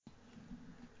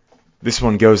This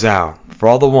one goes out for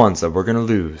all the ones that we're going to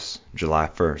lose July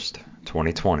 1st,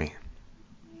 2020.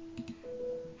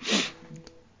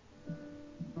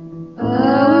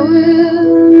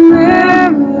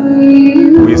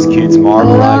 Whiz Kids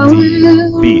Marvel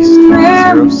ID Beast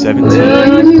 017.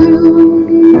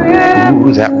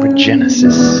 Ooh, that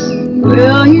Regenesis.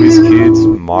 Whiz Kids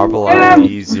Marvel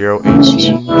ID 018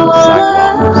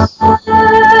 Cyclops.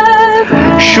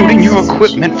 Shooting your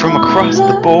equipment from across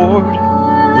the board.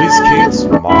 Whiz Kids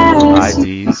Marvel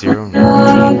ID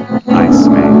 019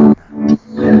 Iceman.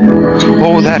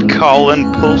 Oh, that call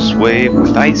and pulse wave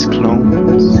with ice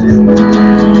clones.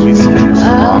 Whiz Kids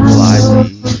Marvel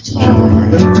ID 0.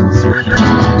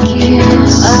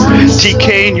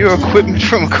 TKing your equipment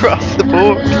from across the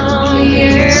board.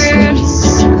 Whiz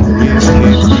Kids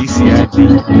BCID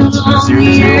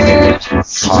 008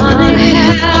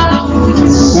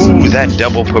 Ooh, that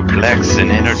double perplex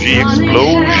and energy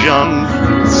explosion.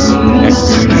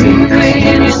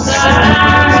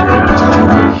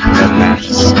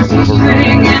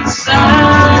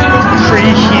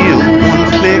 Free heal, one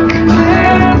click.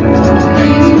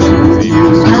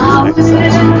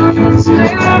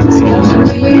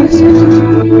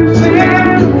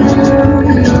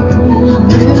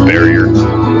 Barrier.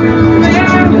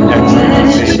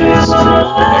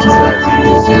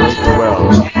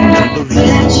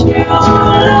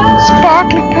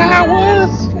 Sparkling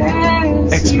powers.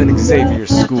 X-Men Xavier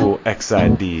School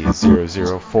XID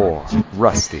 004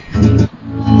 Rusty.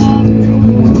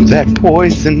 Ooh, that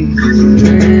poison.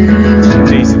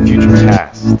 Days of Future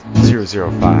Past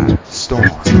 005 Storm.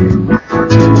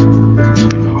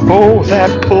 Oh,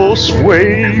 that pulse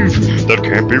wave that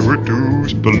can't be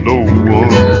reduced below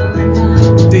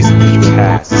 1. Days of Future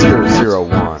Past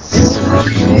 001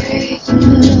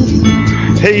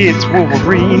 Hey, it's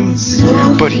Wolverine,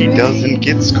 but he doesn't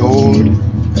get scored.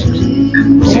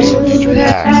 Days of Future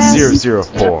Past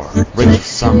 004 Rachel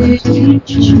Summers. Ooh,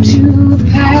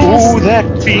 that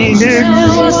Phoenix.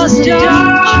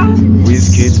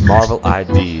 Whiz Kids Marvel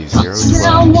ID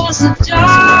 012 Professor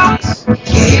X.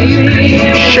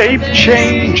 Shape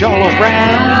change all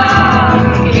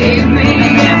around.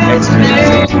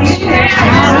 X-Men Xavier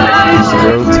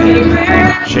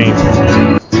 010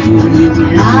 Chamber.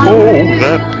 Oh,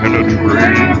 that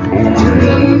penetrating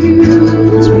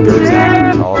poison. This one goes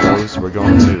out to all those we're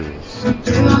going to lose.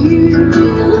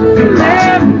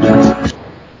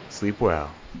 Sleep well.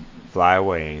 Fly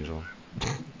away, Angel.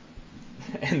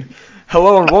 And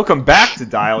hello and welcome back to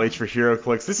Dial H for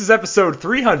HeroClix. This is episode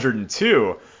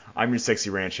 302. I'm your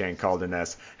sexy ranch hand called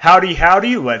Ines. Howdy,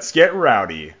 howdy, let's get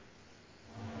rowdy.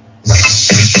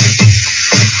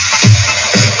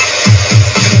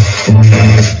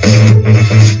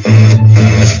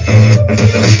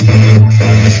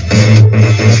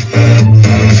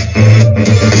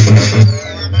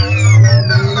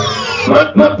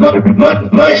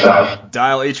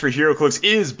 Dial H for HeroClix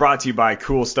is brought to you by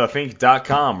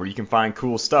CoolStuffInc.com, where you can find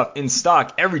cool stuff in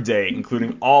stock every day,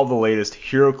 including all the latest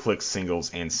HeroClix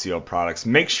singles and sealed products.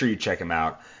 Make sure you check them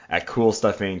out at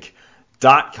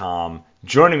CoolStuffInc.com.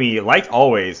 Joining me, like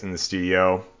always, in the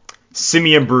studio,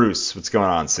 Simeon Bruce. What's going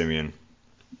on, Simeon?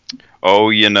 Oh,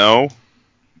 you know,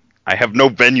 I have no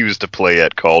venues to play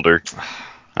at, Calder.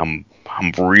 I'm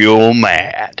real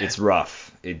mad. It's rough.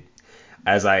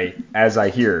 As I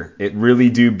hear, it really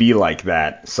do be like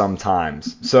that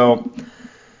sometimes. So,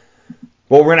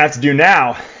 what we're gonna have to do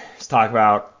now is talk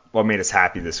about what made us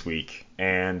happy this week.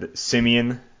 And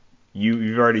Simeon,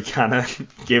 you've already kind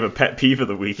of gave a pet peeve of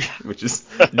the week, which is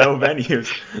no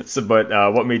venues. So, but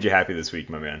what made you happy this week,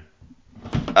 my man?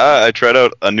 I tried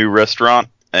out a new restaurant,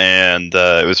 and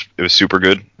it was super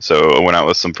good. So I went out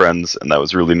with some friends, and that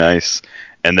was really nice.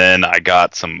 And then I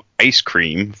got some ice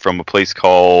cream from a place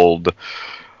called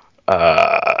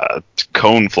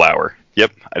Cone Flower.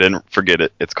 Yep, I didn't forget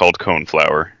it. It's called Cone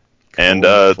Flower. And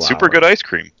super good ice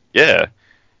cream. Yeah.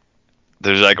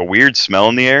 There's like a weird smell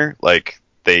in the air. Like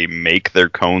they make their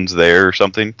cones there or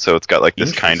something. So it's got like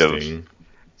this kind of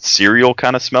cereal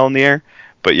kind of smell in the air.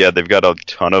 But yeah, they've got a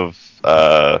ton of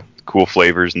cool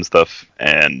flavors and stuff.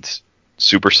 And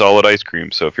super solid ice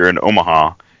cream. So if you're in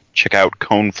Omaha, check out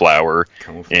Cone Flower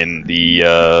in the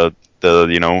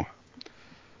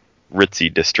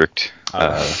ritzy district.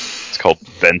 It's called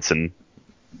Benson.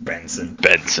 Benson.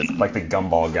 Like the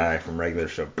gumball guy from regular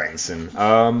show, Benson.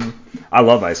 I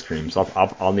love ice cream, so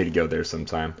I'll need to go there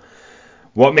sometime.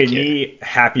 What made me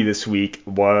happy this week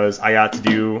was I got to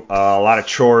do a lot of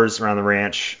chores around the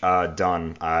ranch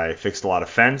done. I fixed a lot of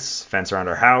fence around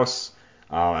our house.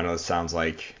 I know this sounds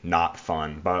like not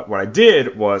fun, but what I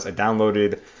did was I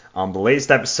downloaded The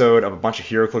latest episode of a bunch of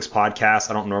HeroClix podcasts.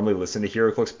 I don't normally listen to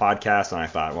HeroClix podcasts, and I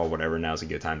thought, well, whatever, now's a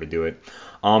good time to do it.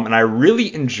 And I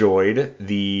really enjoyed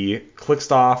the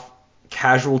Clickstuff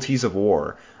Casualties of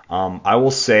War. I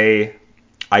will say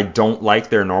I don't like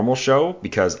their normal show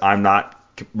because I'm not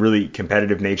really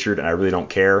competitive natured and I really don't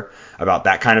care about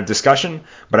that kind of discussion,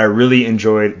 but I really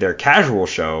enjoyed their casual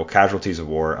show, Casualties of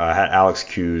War. Had Alex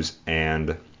Cuse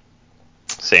and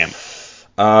Sam.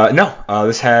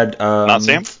 This had Not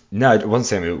Sam? No, it wasn't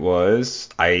Sam. It was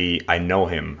I know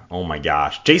him. Oh my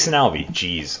gosh, Jason Alvey.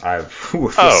 Jeez, I feel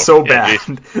so bad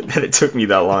that it took me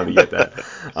that long to get that.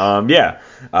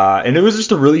 And it was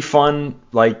just a really fun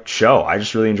show. I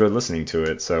just really enjoyed listening to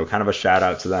it. So kind of a shout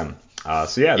out to them.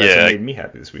 That's what made me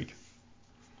happy this week.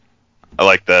 I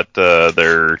like that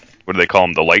they're, what do they call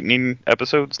them? The lightning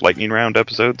episodes? Lightning round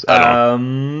episodes? I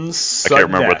don't know. I can't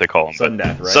remember what they call them. Sudden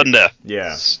death, right? Sudden death.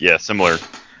 Yeah. Yeah, similar.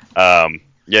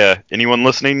 Anyone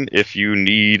listening, if you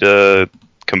need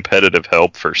competitive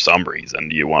help for some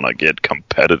reason, you want to get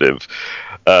competitive,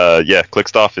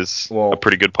 Clickstuff is a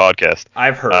pretty good podcast.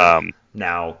 I've heard.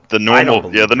 Now, the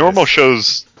normal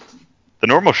show's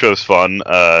fun.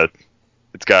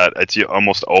 It's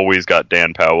almost always got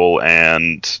Dan Powell,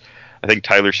 and I think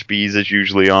Tyler Spees is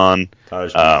usually on.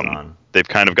 On. They've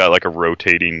kind of got like a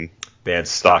rotating. They had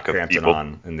Stock Crampton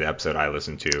on in the episode I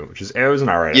listened to, it was an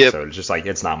alright episode. It's just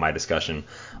it's not my discussion.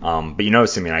 But you know,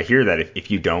 Simeon, I hear that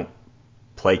if you don't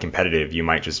play competitive, you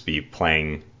might just be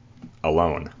playing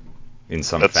alone in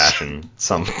some fashion. That's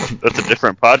a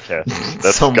different podcast.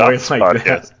 That's some way like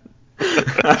podcast.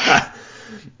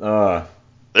 That.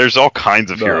 There's all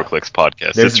kinds of HeroClix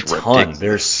podcasts. There's a ton. Ridiculous.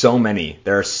 There's so many.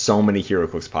 There are so many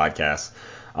HeroClix podcasts.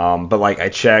 But I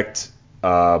checked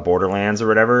Borderlands or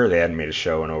whatever. They hadn't made a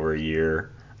show in over a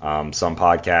year. Some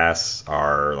podcasts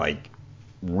are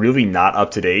really not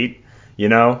up to date, you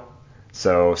know.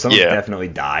 So some have definitely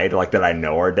died, that I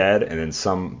know are dead, and then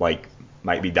some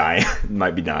might be dying.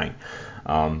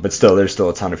 But still, there's still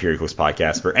a ton of HeroClix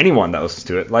podcasts for anyone that listens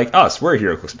to it. Like us, we're a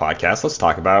HeroClix podcast. Let's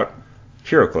talk about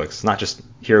HeroClix, not just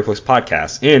HeroClix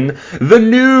podcasts, in the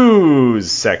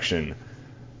news section.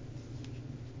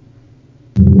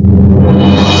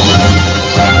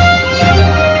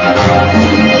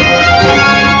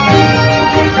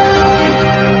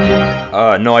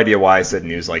 No idea why I said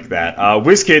news like that.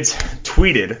 WizKids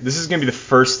tweeted. This is going to be the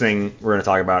first thing we're going to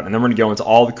talk about, and then we're going to go into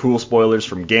all the cool spoilers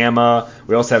from Gamma.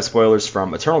 We also have spoilers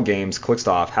from Eternal Games,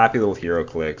 Clickstuff, Happy Little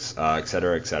HeroClix,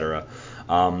 etc., etc.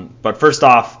 But first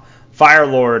off,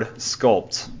 Firelord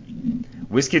Sculpt.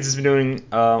 WizKids has been doing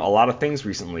a lot of things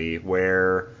recently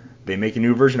where they make a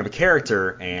new version of a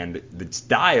character, and the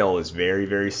style is very,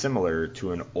 very similar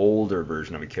to an older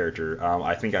version of a character.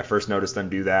 I think I first noticed them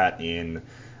do that in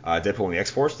Deadpool and the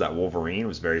X-Force. That Wolverine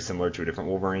was very similar to a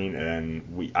different Wolverine,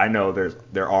 and I know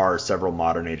there are several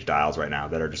modern age styles right now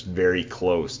that are just very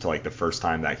close to the first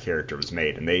time that character was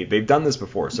made, and they've done this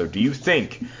before. So do you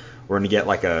think we're going to get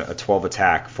a 12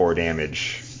 attack, 4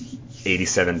 damage,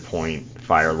 87 point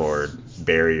Firelord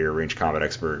barrier range combat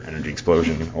expert energy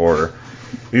explosion, or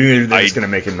they're just going to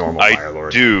make a normal Firelord?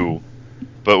 I do,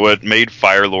 but what made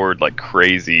Firelord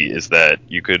crazy is that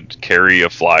you could carry a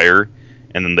flyer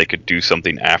and then they could do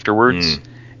something afterwards.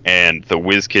 And the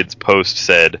WizKids post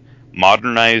said,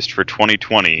 modernized for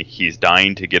 2020, he's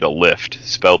dying to get a lift,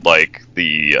 spelled like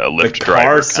the Lyft the driver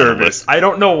car service. I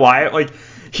don't know why.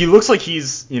 He looks like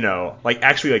he's,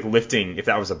 actually lifting, if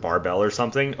that was a barbell or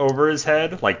something, over his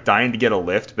head, dying to get a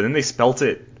lift. But then they spelt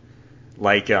it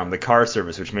the car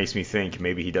service, which makes me think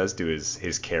maybe he does do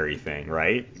his carry thing,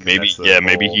 right? Maybe,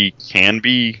 maybe he can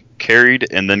be carried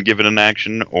and then given an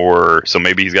action, or so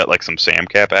maybe he's got some Sam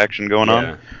Cap action going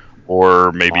on,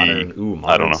 or maybe modern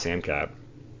I don't know. Sam Cap.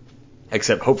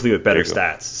 Except hopefully with better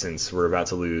stats, since we're about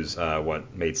to lose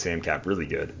what made Sam Cap really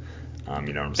good.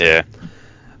 You know what I'm saying?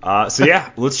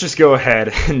 Yeah. Let's just go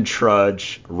ahead and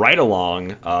trudge right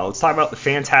along. Let's talk about the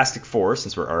Fantastic Four,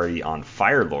 since we're already on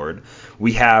Firelord.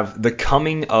 We have the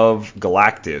coming of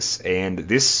Galactus, and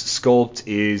this sculpt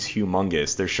is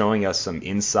humongous. They're showing us some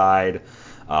inside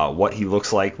what he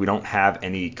looks like. We don't have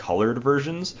any colored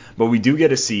versions, but we do get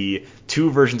to see 2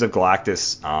 versions of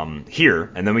Galactus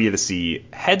here, and then we get to see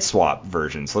head swap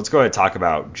versions. So let's go ahead and talk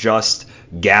about just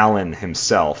Galen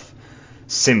himself,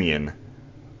 Simeon.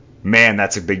 Man,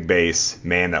 that's a big base.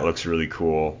 Man, that looks really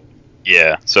cool.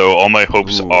 Yeah, so all my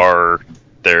hopes are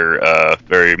they're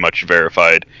very much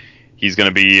verified. He's going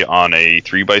to be on a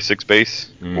 3x6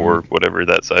 base, or whatever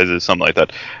that size is, something like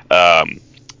that.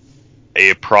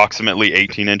 Approximately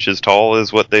 18 inches tall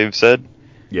is what they've said.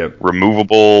 Yep.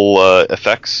 Removable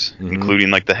effects,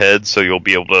 including the head, so you'll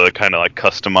be able to kind of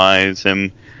customize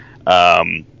him.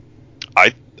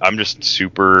 I'm just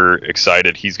super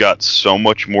excited. He's got so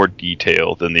much more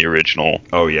detail than the original.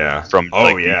 Oh yeah. From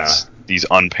these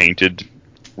unpainted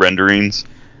renderings.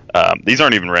 These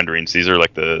aren't even renderings. These are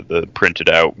like the printed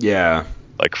out. Yeah.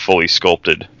 Like fully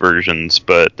sculpted versions,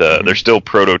 but they're still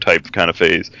prototype kind of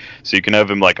phase. So you can have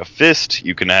him like a fist.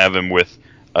 You can have him with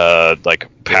like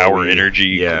power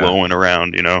energy glowing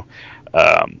around, and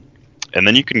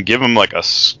then you can give him like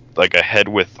a head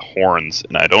with horns,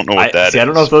 and I don't know what that is. I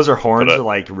don't know if those are horns or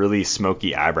like really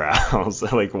smoky eyebrows.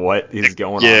 Like what is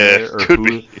going on there,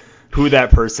 or who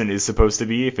that person is supposed to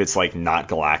be. If it's like not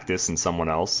Galactus and someone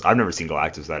else. I've never seen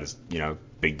Galactus without his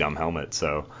big dumb helmet,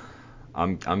 so. I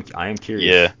am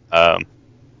curious. Yeah.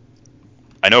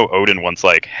 I know Odin once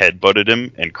like headbutted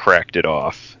him and cracked it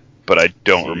off, but I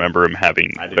don't remember him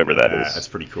having whatever that is. That's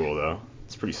pretty cool though.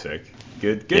 It's pretty sick.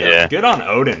 Good on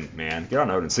Odin, man. Good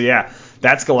on Odin. So yeah,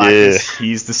 that's Galactus. Yeah.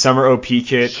 He's the Summer OP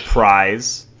Kit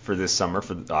prize for this summer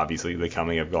for obviously the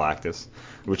Coming of Galactus,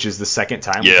 which is the second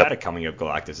time we've had a Coming of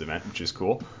Galactus event, which is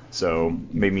cool. So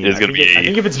maybe I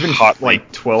think if it's been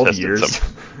like 12 years.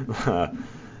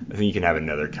 I think you can have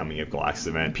another Coming of Galactus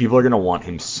event. People are going to want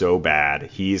him so bad.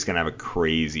 He's going to have a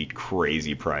crazy,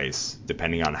 crazy price,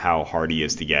 depending on how hard he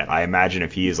is to get. I imagine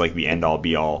if he is like the end-all,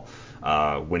 be-all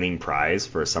winning prize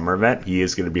for a summer event, he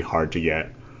is going to be hard to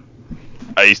get.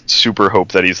 I super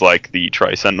hope that he's like the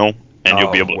Tri-Sentinel, and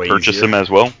you'll be able to purchase him as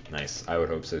well. Nice. I would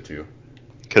hope so, too.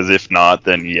 Because if not,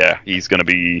 then yeah, he's going to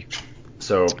be...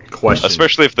 So, question.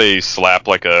 Especially if they slap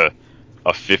like a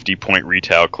 50-point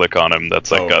retail click on him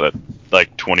that's like got a...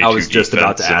 like 22 I was just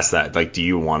about to ask that. Like, do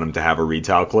you want him to have a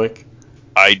retail click?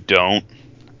 I don't.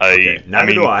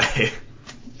 Neither do I.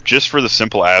 Just for the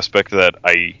simple aspect that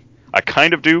I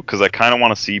kind of do, because I kind of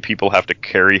want to see people have to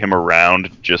carry him around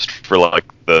just for like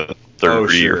the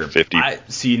 30 or 50 I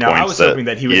was hoping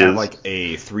that he would have like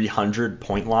a 300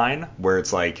 point line where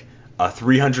it's like a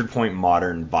 300 point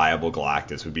modern viable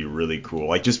Galactus would be really cool.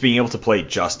 Like just being able to play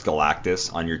just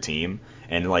Galactus on your team.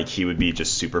 And like he would be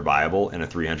just super viable in a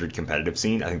 300 competitive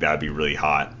scene. I think that would be really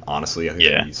hot. Honestly, I think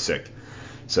that'd be sick.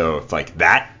 So if like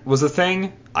that was a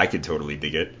thing, I could totally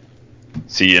dig it.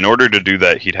 See, in order to do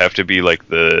that, he'd have to be like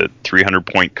the 300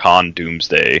 point Con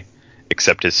Doomsday,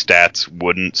 except his stats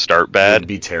wouldn't start bad. It would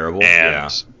be terrible.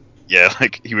 And yeah,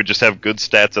 like he would just have good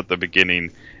stats at the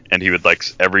beginning, and he would like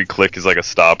every click is like a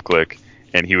stop click,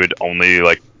 and he would only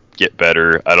like get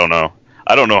better. I don't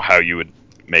know how you would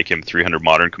make him 300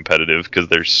 modern competitive because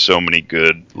there's so many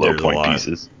good low point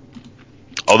pieces.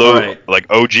 Although like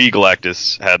OG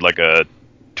Galactus had like a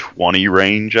 20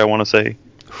 range, I want to say,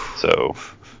 so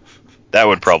that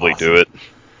would probably do it.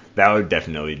 That would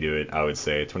definitely do it. I would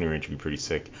say 20 range would be pretty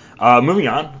sick. Moving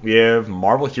on, we have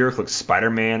Marvel HeroClix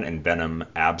Spider-Man and Venom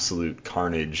Absolute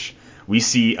Carnage. We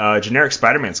see a generic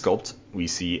Spider-Man sculpt. We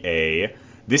see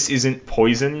this isn't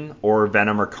Poison or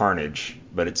Venom or Carnage,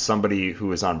 but it's somebody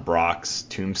who is on Brock's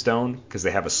tombstone because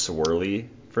they have a swirly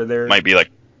for their... Might be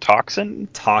like Toxin?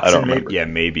 I don't remember. Yeah,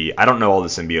 maybe. I don't know all the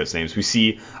symbiotes' names. We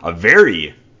see a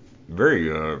very,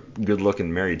 very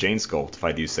good-looking Mary Jane sculpt, if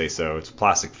I do say so. It's a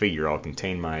plastic figure. I'll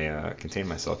contain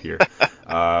myself here.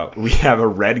 We have a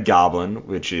Red Goblin,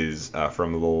 which is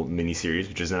from a little miniseries,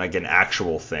 which is like an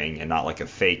actual thing and not like a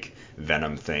fake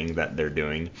Venom thing that they're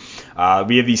doing.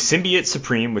 We have the Symbiote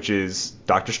Supreme, which is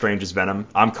Doctor Strange's Venom.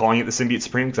 I'm calling it the Symbiote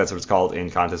Supreme because that's what it's called in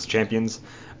Contest of Champions,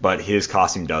 but his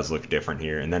costume does look different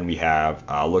here. And then we have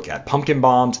a look at Pumpkin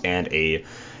Bombs and a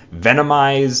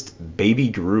Venomized Baby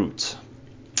Groot.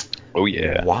 Oh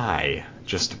yeah. Why?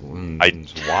 Just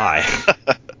why?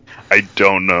 I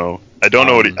don't know. I don't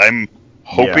know what I'm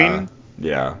hoping.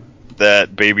 Yeah.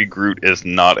 That Baby Groot is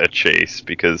not a chase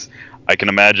because I can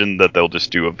imagine that they'll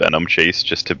just do a Venom chase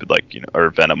just to like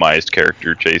or Venomized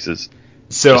character chases.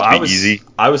 So I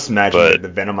was imagining that the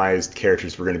Venomized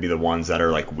characters were going to be the ones that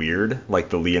are like weird, like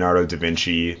the Leonardo da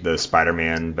Vinci, the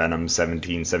Spider-Man Venom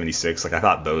 1776. Like I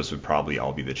thought those would probably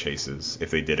all be the chases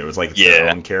if they did. It was like their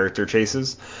own character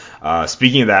chases.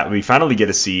 Speaking of that, we finally get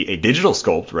to see a digital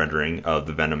sculpt rendering of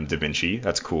the Venom da Vinci.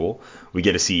 That's cool. We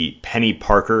get to see Penny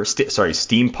Parker,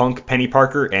 steampunk Penny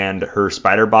Parker and her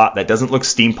spider bot that doesn't look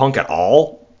steampunk at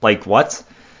all. Like what?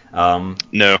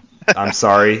 No. I'm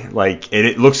sorry. Like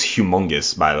it looks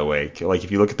humongous, by the way. Like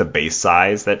if you look at the base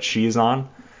size that she is on,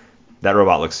 that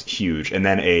robot looks huge. And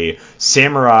then a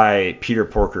samurai Peter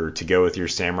Porker to go with your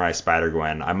samurai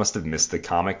Spider-Gwen. I must have missed the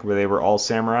comic where they were all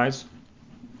samurais,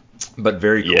 but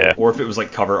very cool. Yeah. Or if it was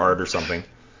like cover art or something.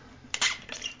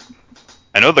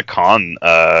 I know the Con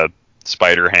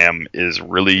Spider-Ham is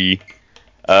really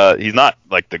He's not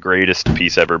like the greatest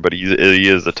piece ever, but he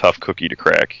is a tough cookie to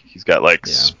crack. He's got like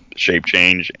shape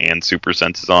change and super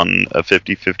senses on a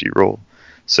 50-50 roll,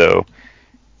 so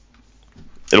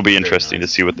it'll be interesting to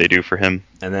see what they do for him.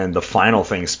 And then the final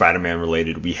thing Spider-Man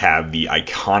related, we have the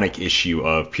iconic issue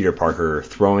of Peter Parker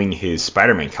throwing his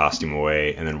Spider-Man costume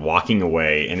away and then walking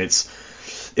away, and it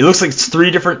looks like it's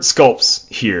 3 different sculpts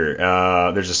here.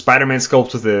 There's a Spider-Man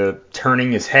sculpt with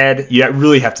turning his head. You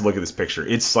really have to look at this picture.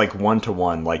 It's like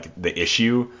 1-to-1, like the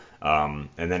issue. And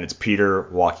then it's Peter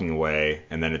walking away,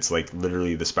 and then it's like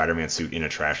literally the Spider-Man suit in a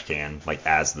trash can, like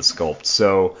as the sculpt.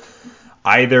 So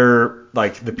either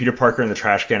like the Peter Parker and the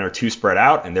trash can are too spread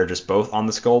out, and they're just both on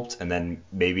the sculpt, and then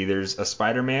maybe there's a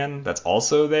Spider-Man that's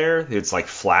also there. It's like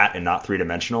flat and not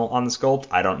 3-dimensional on the sculpt.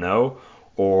 I don't know.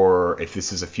 Or if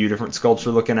this is a few different sculpts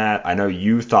we're looking at. I know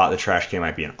you thought the trash can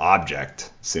might be an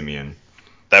object, Simeon.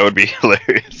 That would be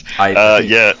hilarious.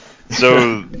 Yeah.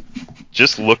 So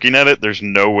just looking at it, there's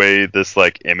no way this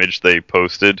like image they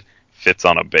posted fits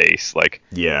on a base. Like,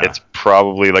 it's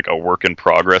probably like a work in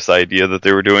progress idea that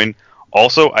they were doing.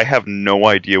 Also, I have no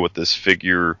idea what this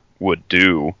figure would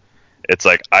do. It's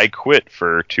like, I quit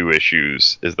for 2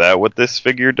 issues. Is that what this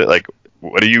figure did? Like,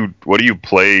 what do you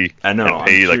play and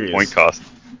pay like point cost?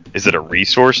 Is it a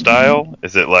resource dial?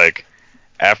 Is it like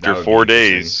after 4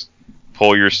 days,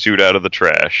 pull your suit out of the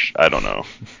trash? I don't know.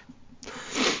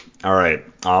 All right,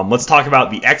 let's talk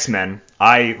about the X-Men.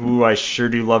 I sure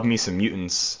do love me some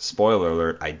mutants. Spoiler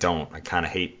alert, I don't. I kind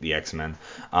of hate the X-Men.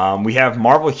 We have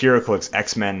Marvel HeroClix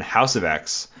X-Men House of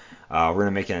X. We're going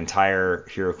to make an entire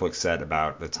HeroClix set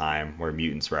about the time where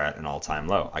mutants were at an all-time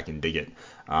low. I can dig it.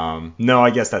 No,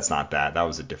 I guess that's not that. That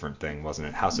was a different thing, wasn't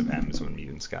it? House of M is when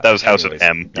mutants got. That was House of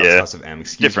M. That was House of M.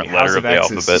 Excuse me. House of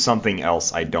X is something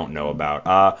else I don't know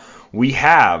about. We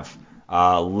have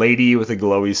Lady with a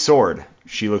glowy sword.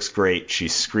 She looks great.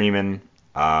 She's screaming.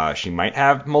 She might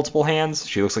have multiple hands.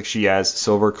 She looks like she has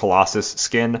silver Colossus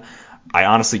skin. I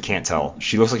honestly can't tell.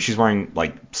 She looks like she's wearing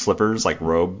like slippers, like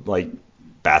robe, like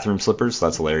bathroom slippers. So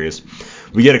that's hilarious.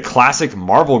 We get a classic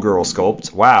Marvel Girl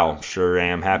sculpt. Wow, sure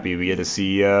am happy we get to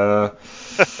see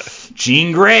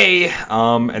Jean Grey.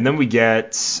 And then we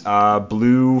get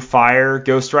Blue Fire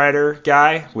Ghost Rider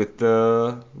guy with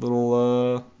the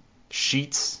little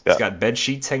sheets. He's got bed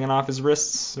sheets hanging off his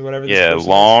wrists or whatever. Yeah,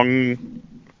 long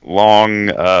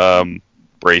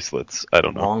bracelets. I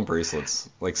don't know. Long bracelets,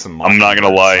 like some. I'm not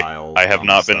gonna lie. I have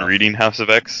not been reading House of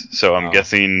X, so I'm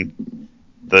guessing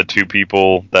the 2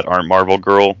 people that aren't Marvel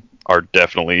Girl are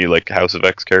definitely like House of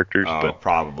X characters. But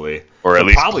probably, or at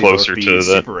least closer to the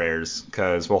super rares,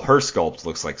 because her sculpt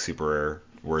looks like super rare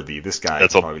worthy. This guy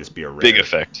could probably just be a rare. Big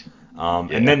effect.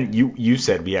 And then you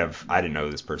said we have, I didn't know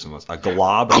who this person was, a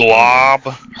Glob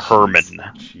Herman.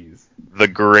 Jeez. The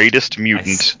greatest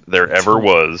mutant there ever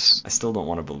was. I still don't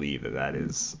want to believe that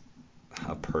is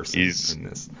a person in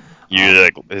this.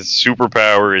 Like, his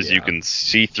superpower is you can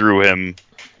see through him,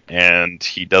 and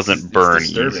he doesn't burn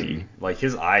easy. Like,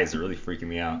 his eyes are really freaking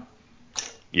me out.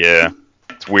 Yeah,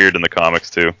 it's weird in the comics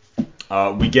too.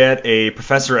 We get a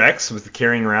Professor X with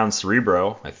carrying around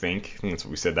Cerebro, I think that's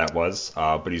what we said that was.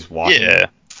 But he's walking. Yeah.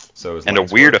 So and a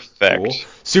weird effect. Cool.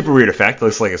 Super weird effect.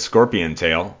 Looks like a scorpion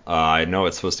tail. I know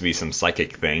it's supposed to be some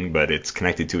psychic thing, but it's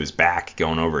connected to his back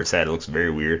going over his head. It looks very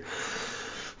weird.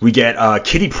 We get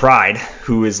Kitty Pryde,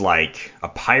 who is like a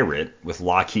pirate with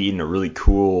Lockheed and a really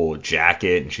cool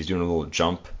jacket, and she's doing a little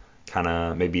jump. Kind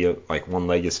of maybe like one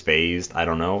leg is phased. I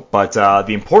don't know. But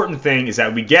the important thing is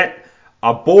that we get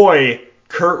a boy,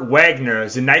 Kurt Wagner,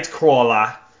 the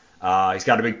Nightcrawler. He's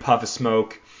got a big puff of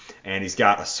smoke, and he's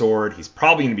got a sword. He's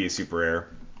probably going to be a super rare,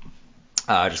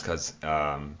 just because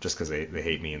they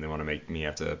hate me and they want to make me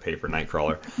have to pay for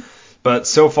Nightcrawler. But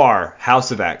so far,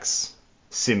 House of X.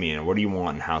 Simeon, what do you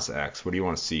want in House of X? What do you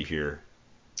want to see here?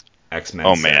 X-Men.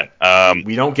 Oh, set. man.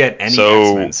 We don't get any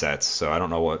X-Men sets, so I don't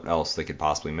know what else they could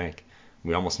possibly make.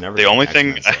 We almost never. The only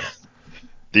thing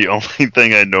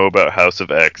I know about House of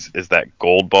X is that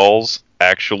Gold Balls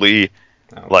actually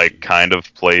kind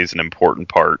of plays an important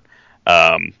part.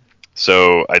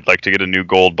 So I'd like to get a new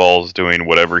Gold Balls doing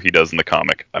whatever he does in the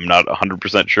comic. I'm not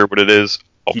 100% sure what it is.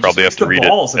 I'll probably have to read it.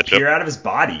 Balls appear out of his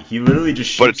body. He literally just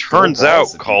shoots. But it turns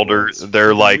out, Calder,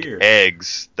 they're like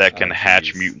eggs that can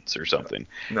hatch mutants or something.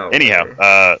 No.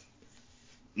 Anyhow,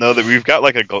 no, that we've got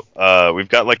like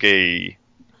a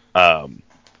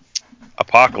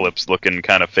Apocalypse looking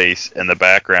kind of face in the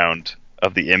background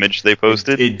of the image they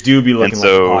posted. It do be looking like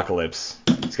Apocalypse.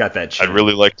 It's got that chin. I'd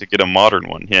really like to get a modern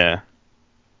one. Yeah.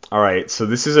 All right, so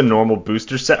this is a normal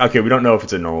booster set. Okay, we don't know if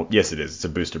it's a normal. Yes, it is. It's a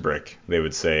booster brick. They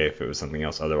would say if it was something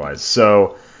else otherwise.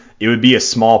 So it would be a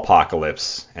small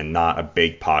apocalypse and not a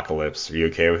big apocalypse. Are you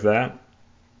okay with that?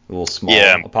 A little small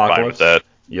I'm apocalypse? fine with that.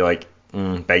 You like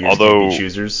beggars Although, can't be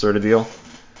choosers sort of deal?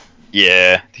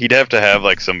 yeah, he'd have to have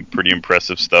like some pretty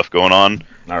impressive stuff going on.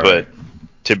 All But right.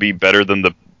 to be better than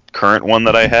the current one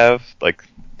that I have, like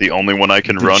the only one I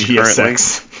can The run currently,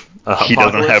 GSX he doesn't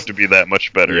apocalypse? have to be that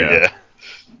much better. Yeah. Yeah.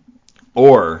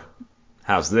 Or,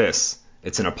 how's this?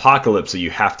 It's an apocalypse, so you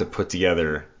have to put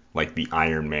together like the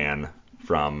Iron Man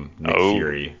from Nick Oh.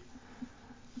 Fury.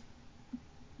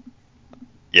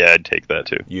 Yeah, I'd take that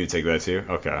too. You take that too?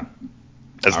 Okay.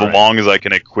 As All right. long as I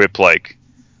can equip like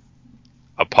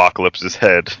Apocalypse's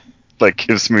head, like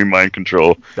gives me mind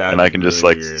control, That'd and I be can just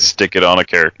really like weird. stick it on a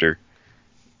character.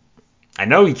 I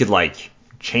know he could like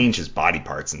change his body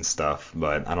parts and stuff,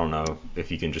 but I don't know if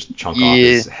he can just chunk off Yeah.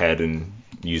 his head and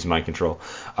use mind control.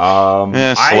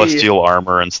 Celestial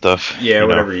armor and stuff. Yeah, you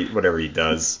know. whatever he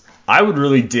does. I would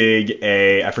really dig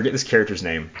I forget this character's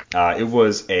name. It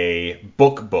was a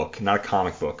book, not a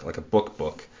comic book, like a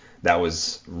book that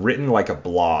was written like a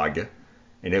blog,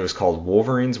 and it was called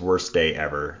Wolverine's Worst Day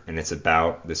Ever, and it's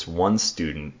about this one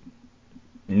student.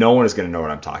 No one is going to know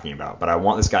what I'm talking about, but I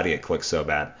want this guy to get clicked so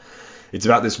bad. It's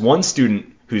about this one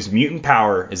student whose mutant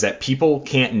power is that people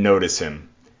can't notice him.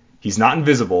 He's not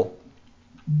invisible.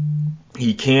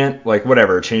 He can't, like,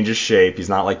 whatever, change his shape. He's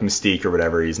not like Mystique or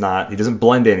whatever. He doesn't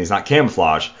blend in. He's not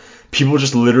camouflage. People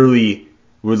just literally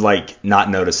would, like, not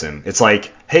notice him. It's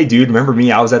like, hey, dude, remember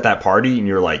me? I was at that party. And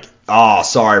you're like, oh,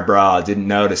 sorry, bro. I didn't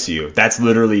notice you. That's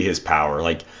literally his power.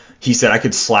 Like, he said, I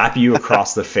could slap you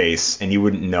across the face and you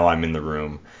wouldn't know I'm in the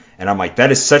room. And I'm like,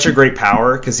 that is such a great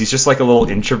power because he's just like a little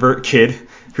introvert kid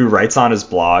who writes on his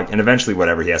blog, and eventually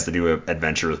whatever, he has to do an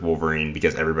adventure with Wolverine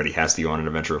because everybody has to go on an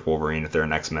adventure with Wolverine if they're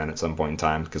an X-Men at some point in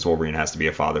time because Wolverine has to be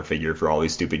a father figure for all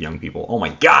these stupid young people. Oh my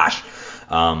gosh!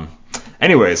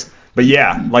 Anyways, but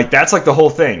yeah, like that's like the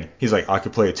whole thing. He's like, I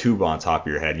could play a tuba on top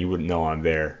of your head and you wouldn't know I'm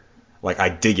there. Like, I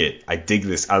dig it. I dig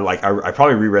this. I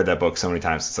probably reread that book so many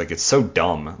times. It's like, it's so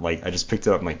dumb. Like, I just picked it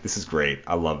up. I'm like, this is great.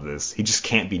 I love this. He just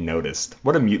can't be noticed.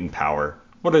 What a mutant power.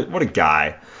 What a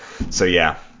guy. So,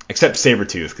 yeah. Except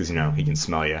Sabretooth, because, he can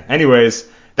smell you. Anyways,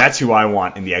 that's who I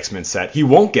want in the X-Men set. He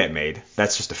won't get made.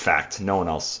 That's just a fact. No one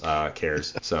else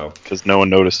cares. So, Because no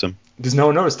one noticed him. because no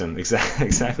one noticed him.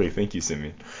 Exactly. Thank you,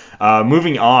 Simeon.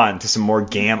 Moving on to some more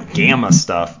gamma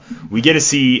stuff. We get to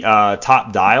see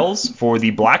top dials for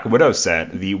the Black Widow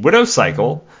set. The Widow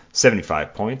Cycle,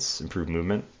 75 points, improved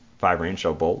movement, 5 range,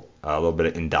 shell bolt, a little bit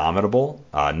of Indomitable,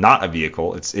 not a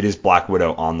vehicle. It is Black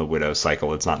Widow on the Widow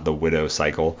Cycle. It's not the Widow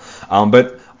Cycle.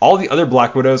 But all the other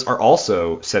Black Widows are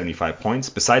also 75 points,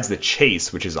 besides the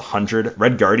Chase, which is 100.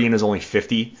 Red Guardian is only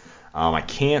 50. I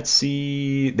can't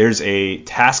see. There's a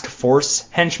Task Force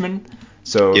henchman.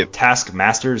 So Yep.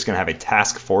 Taskmaster is going to have a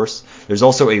task force. There's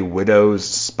also a Widow's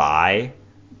Spy,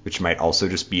 which might also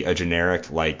just be a generic,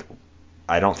 like,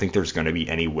 I don't think there's going to be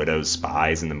any Widow's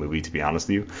Spies in the movie, to be honest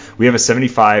with you. We have a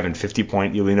 75 and 50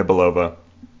 point Yelena Belova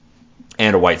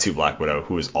and a White Suit Black Widow,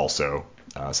 who is also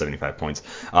 75 points.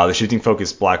 The shifting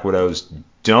focus Black Widows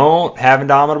don't have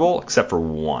Indomitable, except for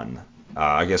one.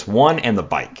 I guess one and the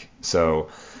bike. So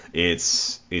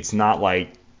it's not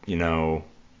like,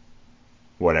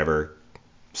 whatever,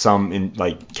 some in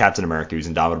like Captain America who's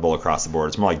Indomitable across the board.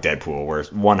 It's more like Deadpool, where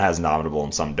one has Indomitable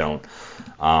and some don't.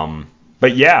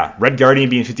 But yeah, Red Guardian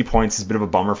being 50 points is a bit of a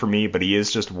bummer for me, but he is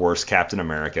just worse Captain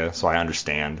America, so I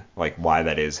understand like why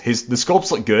that is. The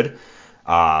sculpts look good.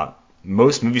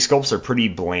 Most movie sculpts are pretty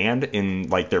bland in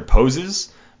like their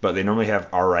poses, but they normally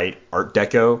have alright Art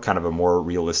Deco, kind of a more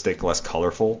realistic, less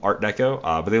colorful Art Deco.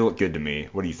 But they look good to me.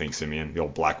 What do you think, Simeon? The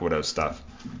old Black Widow stuff.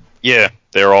 Yeah,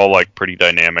 they're all like pretty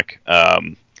dynamic.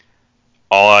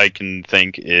 All I can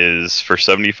think is for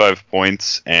 75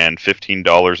 points and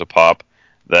 $15 a pop,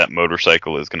 that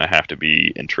motorcycle is going to have to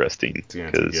be interesting. It's gonna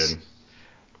have to be Because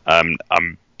good.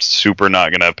 I'm super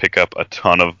not going to pick up a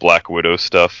ton of Black Widow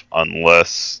stuff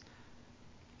unless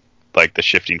like the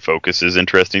shifting focus is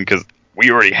interesting, because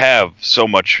we already have so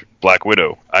much Black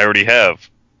Widow. I already have,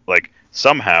 like,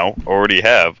 somehow already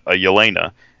have a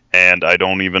Yelena, and I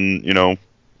don't even,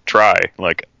 try.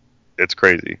 Like, it's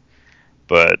crazy.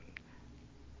 But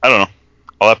I don't know.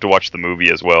 I'll have to watch the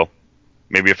movie as well.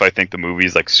 Maybe if I think the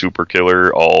movie's like super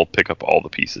killer, I'll pick up all the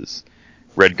pieces.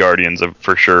 Red Guardians are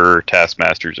for sure.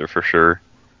 Taskmasters are for sure.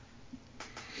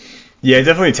 Yeah,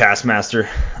 definitely Taskmaster.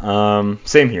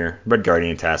 Same here. Red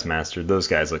Guardian and Taskmaster. Those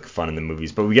guys look fun in the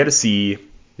movies. But we get to see,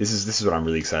 this is what I'm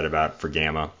really excited about for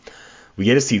Gamma. We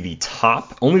get to see the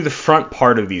top, only the front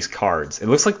part of these cards. It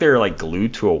looks like they're like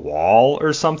glued to a wall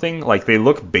or something. Like they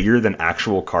look bigger than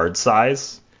actual card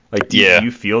size. Like, do Yeah.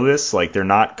 you feel this? Like, they're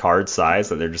not card size,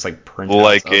 that they're just like printouts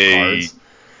Like of a cards,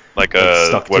 like like a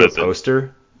stuck what to a is it?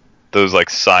 poster. Those like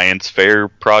science fair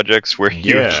projects where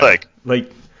you would Yeah, like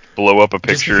like blow up a just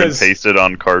picture and because paste it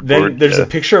on then cardboard. there's a Yeah.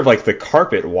 picture of like the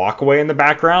carpet walkway in the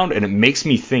background, and it makes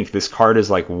me think this card is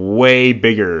like way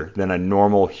bigger than a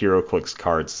normal HeroClix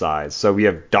card size. So we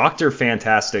have Doctor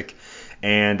Fantastic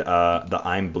and the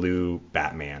I'm Blue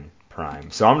Batman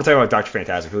Prime. So I'm gonna talk about Doctor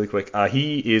Fantastic really quick.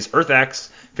 He is Earth X,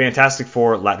 Fantastic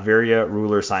Four, Latveria,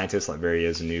 ruler, scientist. Latveria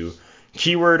is a new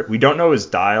keyword. We don't know his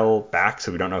dial back,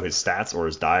 so we don't know his stats or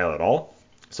his dial at all.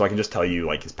 So I can just tell you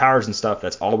like his powers and stuff.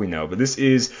 That's all we know. But this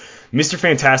is Mr.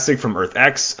 Fantastic from Earth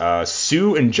X.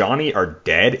 Sue and Johnny are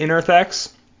dead in Earth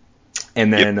X.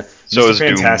 And then Yep. So Mr. is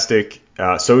Doom. Fantastic,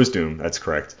 so is Doom. That's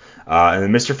correct. And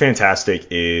then Mr. Fantastic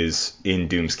is in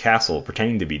Doom's castle,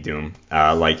 pretending to be Doom.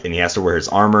 And he has to wear his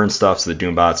armor and stuff, so the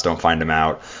Doombots don't find him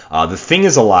out. The Thing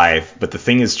is alive, but the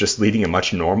Thing is just leading a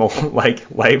much normal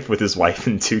life with his wife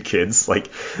and 2 kids. Like,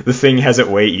 the Thing has it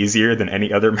way easier than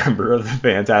any other member of the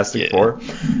Fantastic Four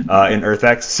in Earth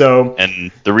X. So,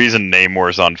 And the reason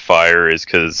Namor's on fire is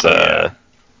because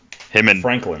him and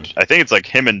Franklin. I think it's like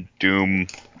him and Doom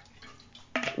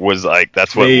was like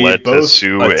that's what They led to both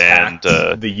Sue attacked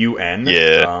and the UN.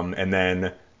 yeah. And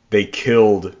then they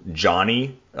killed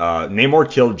Johnny. Namor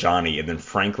killed Johnny, and then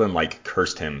Franklin like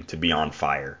cursed him to be on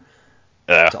fire.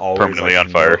 To always, permanently like,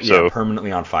 on fire. Yeah,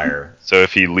 permanently on fire. So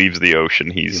if he leaves the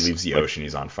ocean, He leaves the like, ocean,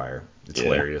 he's on fire. It's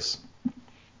hilarious.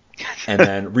 And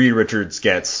then Reed Richards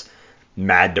gets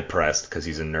mad depressed because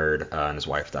he's a nerd and his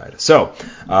wife died. So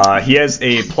he has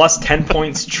a plus 10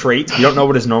 points trait. We don't know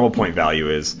what his normal point value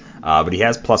is, but he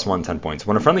has plus 10 points.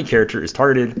 When a friendly character is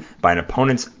targeted by an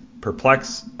opponent's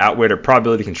perplex, outwit, or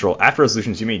probability control, after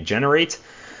resolutions, you may generate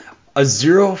a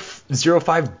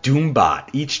 0/05 Doombot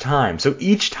each time. So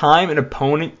each time an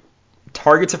opponent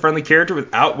targets a friendly character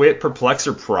with outwit, perplex,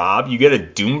 or prob, you get a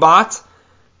Doombot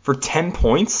for 10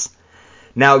 points.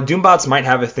 Now, Doombots might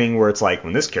have a thing where it's like,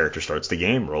 when this character starts the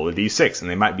game, roll a d6,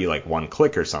 and they might be like 1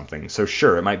 click or something. So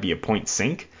sure, it might be a point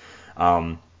sink.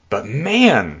 But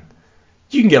man,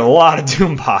 you can get a lot of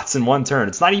Doombots in one turn.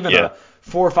 It's not even a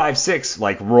 4, 5, 6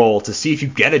 like roll to see if you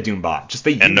get a Doombot. Just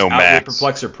they use no outwit, max.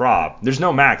 perplex, or prob. There's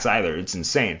no max either. It's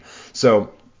insane.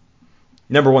 So,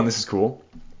 number one, this is cool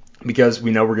because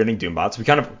we know we're getting Doombots. We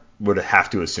kind of would have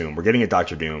to assume we're getting a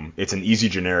Doctor Doom. It's an easy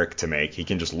generic to make. He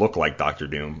can just look like Doctor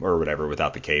Doom or whatever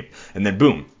without the cape. And then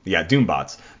boom, you got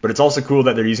Doombots. But it's also cool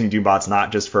that they're using Doombots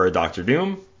not just for a Doctor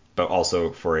Doom, but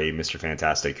also for a Mr.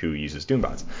 Fantastic who uses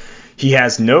Doombots. He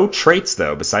has no traits,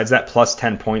 though, besides that plus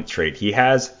 10 point trait. He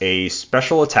has a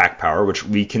special attack power, which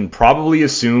we can probably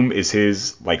assume is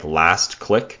his like last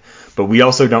click, but we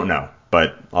also don't know.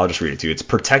 But I'll just read it to you. It's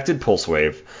Protected Pulse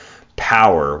Wave.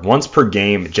 Power. Once per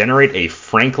game, generate a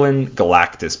Franklin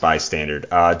Galactus bystander.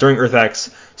 During Earth X,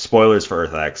 spoilers for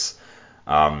Earth X,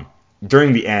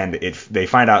 during the end, they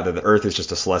find out that the Earth is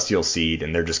just a celestial seed,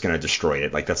 and they're just going to destroy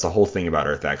it. Like, that's the whole thing about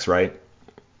Earth X, right?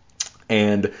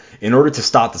 And in order to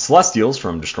stop the Celestials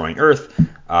from destroying Earth,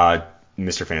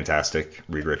 Mr. Fantastic,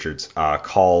 Reed Richards,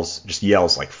 just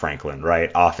yells like Franklin, right?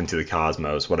 Off into the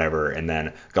cosmos, whatever. And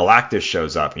then Galactus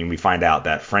shows up, and we find out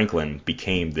that Franklin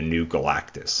became the new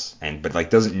Galactus. But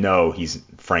like doesn't know he's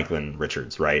Franklin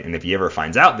Richards, right? And if he ever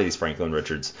finds out that he's Franklin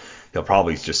Richards, he'll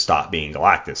probably just stop being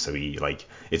Galactus. So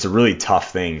it's a really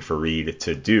tough thing for Reed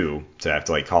to do, to have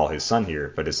to like call his son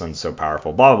here, but his son's so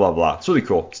powerful, blah, blah, blah. It's really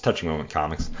cool. It's touching moment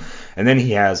comics. And then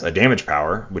he has a damage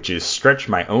power, which is stretch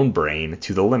my own brain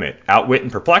to the limit. Outwit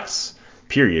and perplex,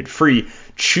 period. Free.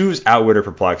 Choose outwit or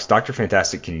perplex. Dr.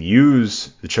 Fantastic can use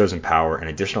the chosen power an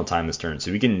additional time this turn.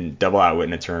 So we can double outwit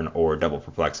in a turn or double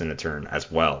perplex in a turn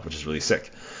as well, which is really sick.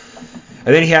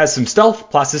 And then he has some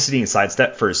stealth, plasticity, and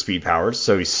sidestep for his speed powers.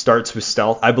 So he starts with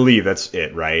stealth. I believe that's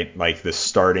it, right? Like the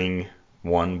starting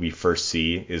one we first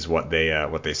see is what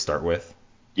they start with.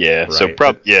 Yeah, right?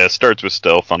 so it starts with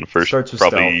stealth on the first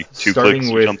probably stealth, 2 starting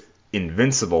clicks with or something.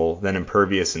 invincible, then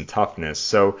impervious and toughness.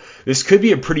 So this could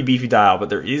be a pretty beefy dial, but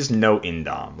there is no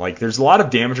indom. Like there's a lot of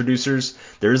damage reducers.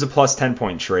 There is a plus 10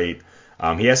 point trait.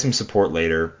 He has some support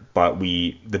later, but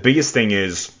the biggest thing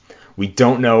is we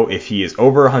don't know if he is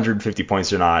over 150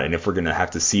 points or not, and if we're going to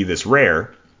have to see this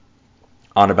rare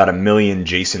on about 1 million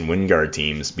Jason Wingard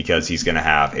teams, because he's going to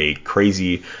have a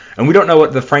crazy... And we don't know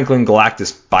what the Franklin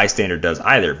Galactus bystander does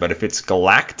either, but if it's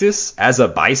Galactus as a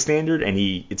bystander, and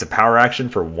it's a power action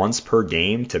for once per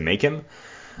game to make him,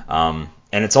 and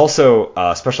it's also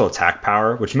a special attack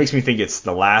power, which makes me think it's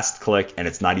the last click, and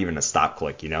it's not even a stop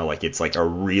click, like it's like a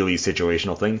really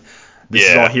situational thing. This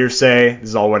is all hearsay, this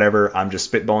is all whatever, I'm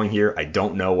just spitballing here, I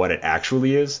don't know what it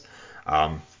actually is,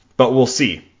 but we'll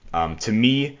see. To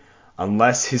me,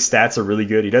 unless his stats are really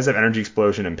good, he does have Energy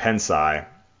Explosion and Pensai.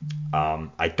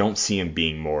 I don't see him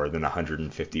being more than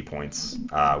 150 points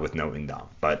with no Indom,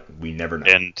 but we never know.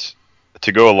 And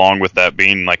to go along with that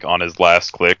being like on his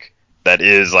last click, that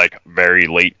is like very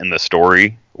late in the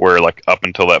story, where like up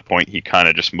until that point he kind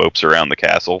of just mopes around the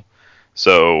castle.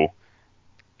 So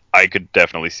I could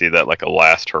definitely see that like a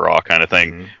last hurrah kind of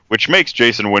thing, which makes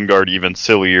Jason Wingard even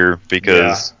sillier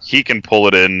because he can pull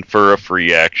it in for a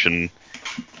free action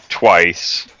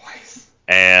twice.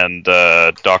 And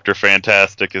Dr.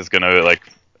 Fantastic is going to like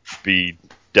be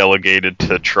delegated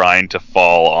to trying to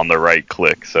fall on the right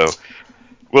click. So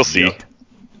we'll see. Yep.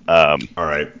 All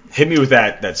right. Hit me with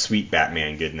that sweet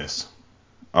Batman goodness.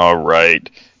 All right.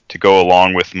 To go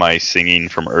along with my singing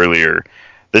from earlier,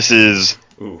 this is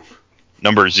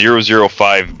number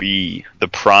 005B,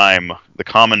 the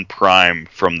common prime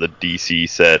from the DC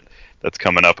set that's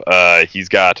coming up. He's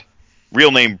got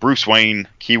real name Bruce Wayne,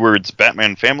 keywords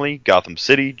Batman Family, Gotham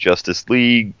City, Justice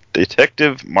League,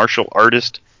 Detective, Martial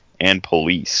Artist, and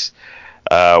Police.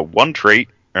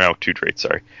 Two traits,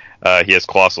 sorry. He has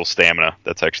Colossal Stamina.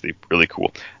 That's actually really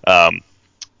cool.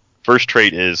 First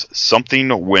trait is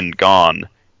Something When Gone,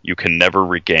 You Can Never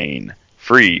Regain.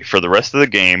 Free. For the rest of the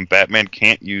game, Batman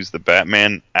can't use the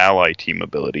Batman Ally Team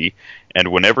ability,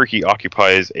 and whenever he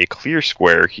occupies a clear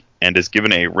square and is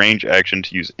given a range action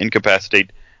to use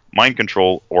Incapacitate, Mind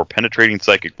Control, or Penetrating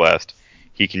Psychic Blast,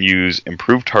 he can use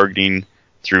Improved Targeting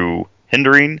through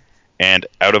Hindering and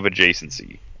Out of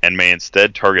Adjacency, and may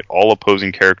instead target all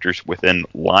opposing characters within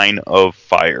line of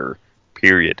fire,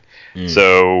 period.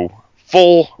 So,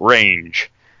 full range.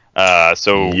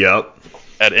 Yep.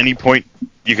 At any point,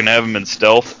 you can have him in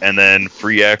stealth, and then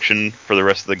free action for the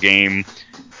rest of the game,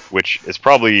 which is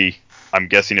probably, I'm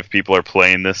guessing if people are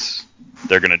playing this,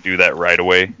 they're going to do that right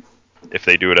away, if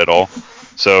they do it at all.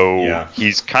 So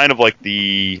he's kind of like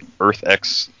the Earth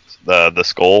X, the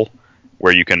Skull,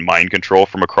 where you can mind control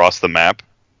from across the map.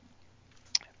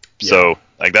 Yeah. So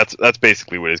like that's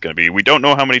basically what he's going to be. We don't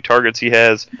know how many targets he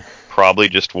has. Probably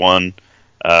just one.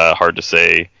 Hard to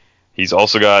say. He's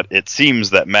also got, it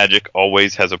seems that magic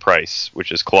always has a price,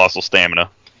 which is Colossal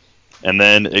Stamina. And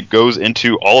then it goes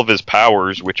into all of his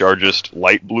powers, which are just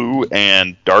light blue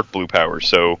and dark blue powers.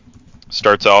 So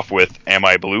starts off with Am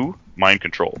I Blue? Mind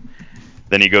Control.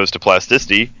 Then he goes to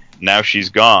Plasticity. Now she's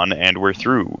gone and we're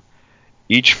through.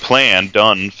 Each plan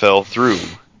done fell through,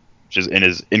 which is in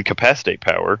his Incapacitate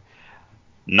power.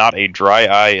 Not a dry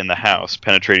eye in the house.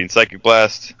 Penetrating Psychic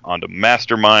Blast onto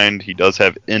Mastermind. He does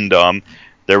have Indom.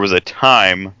 There was a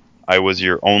time I was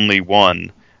your only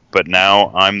one, but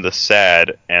now I'm the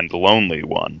sad and lonely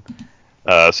one.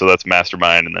 So that's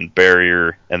Mastermind, and then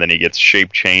Barrier, and then he gets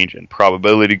Shape Change and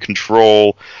Probability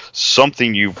Control.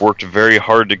 Something you've worked very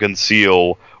hard to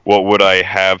conceal. What would I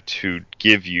have to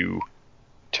give you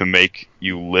to make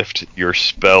you lift your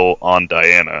spell on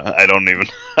Diana? I don't even...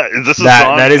 Is this a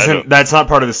song? That's not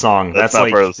part of the song. That's not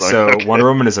like, part of the song. So okay. Wonder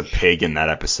Woman is a pig in that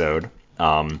episode.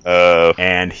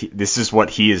 And this is what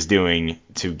he is doing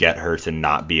to get her to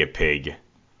not be a pig.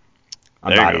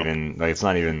 It's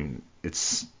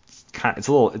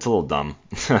a little dumb.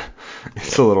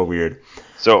 It's a little weird.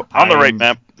 So on the right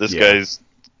map, this guy's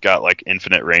got like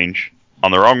infinite range. On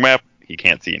the wrong map, he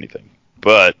can't see anything.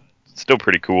 But still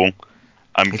pretty cool.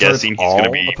 I'm guessing he's going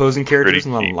to be opposing characters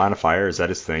in the line of fire. Is that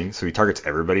his thing? So he targets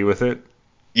everybody with it.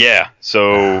 Yeah.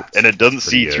 So and it doesn't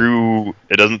see through.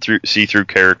 It doesn't see through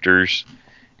characters,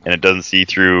 and it doesn't see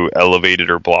through elevated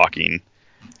or blocking.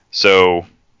 So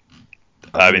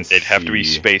I mean, they'd have to be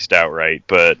spaced out right.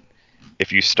 But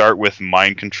if you start with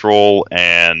Mind Control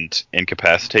and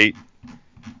Incapacitate,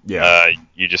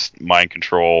 you just Mind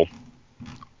Control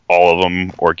all of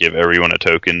them or give everyone a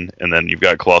token, and then you've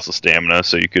got Colossal Stamina,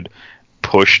 so you could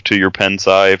push to your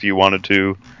Pensai if you wanted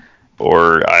to,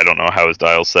 or I don't know how his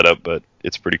dial's set up, but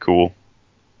it's pretty cool.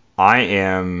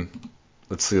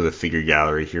 Let's see the figure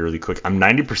gallery here really quick. I'm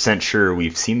 90% sure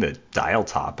we've seen the dial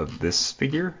top of this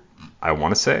figure, I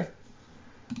want to say.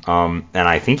 And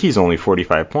I think he's only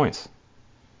 45 points.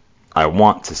 I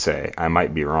want to say. I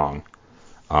might be wrong.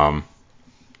 But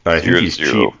I think he's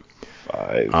cheap.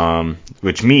 5.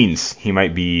 Which means he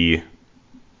might be...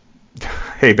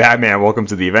 Hey, Batman, welcome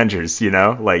to the Avengers,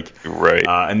 Like, right.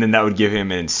 And then that would give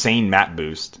him an insane map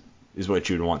boost, is what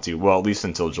you would want to. Well, at least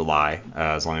until July,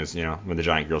 as long as, when the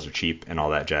Giant Girls are cheap and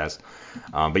all that jazz.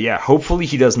 But yeah, hopefully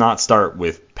he does not start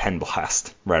with Pen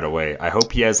Blast right away. I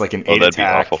hope he has like an 8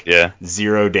 attack,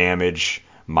 0 damage,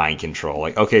 Mind Control.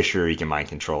 Like, okay, sure, he can Mind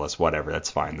Control us, whatever, that's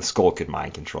fine. The Skull could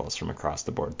Mind Control us from across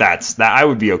the board. That I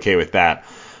would be okay with that.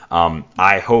 I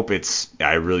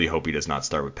really hope he does not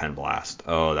start with Pen Blast.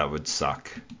 Oh, that would suck.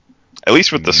 At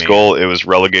least with the Man. skull, it was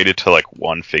relegated to like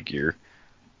one figure.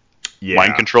 Yeah.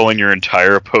 Mind controlling your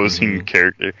entire opposing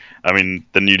character. I mean,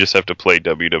 then you just have to play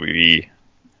WWE,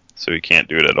 so you can't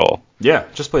do it at all. Yeah,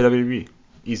 just play WWE.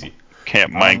 Easy.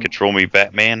 Can't mind control me,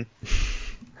 Batman.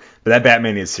 But that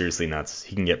Batman is seriously nuts.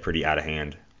 He can get pretty out of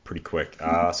hand pretty quick.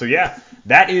 So yeah,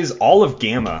 that is all of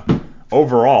Gamma.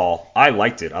 Overall, I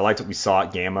liked it. I liked what we saw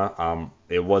at Gamma.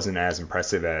 It wasn't as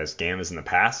impressive as Gammas in the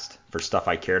past for stuff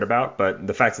I cared about, but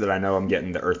the fact that I know I'm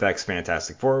getting the Earth X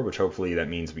Fantastic Four, which hopefully that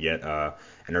means we get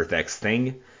an Earth X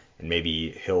thing, and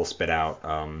maybe he'll spit out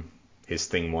his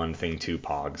Thing 1, Thing 2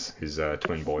 Pogs, his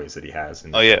twin boys that he has,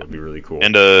 and that would be really cool.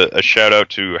 And a shout out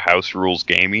to House Rules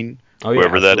Gaming,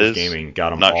 whoever House that Rules is. Gaming got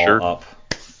them Not all sure. up.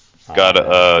 Got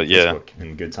on yeah. Facebook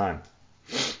in good time.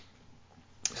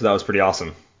 So that was pretty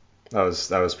awesome. That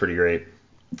was pretty great.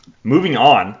 Moving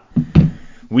on,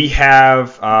 we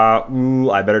have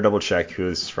I better double check who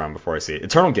this is from before I see it.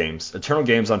 Eternal Games. Eternal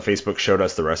Games on Facebook showed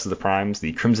us the rest of the primes: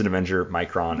 the Crimson Avenger,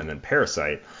 Micron, and then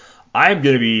Parasite. I'm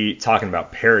going to be talking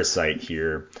about Parasite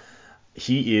here.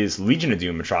 He is Legion of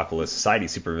Doom, Metropolis, Society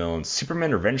Supervillains,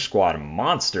 Superman Revenge Squad,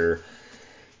 Monster.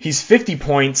 He's 50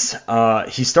 points.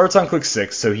 He starts on click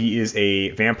 6, so he is a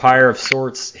vampire of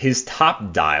sorts. His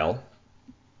top dial,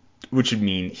 which would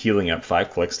mean healing up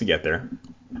 5 clicks to get there,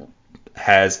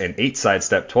 has an 8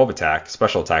 sidestep, 12 attack,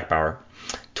 special attack power,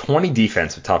 20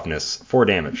 defense with toughness, 4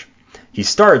 damage. He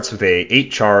starts with a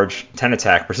 8 charge, 10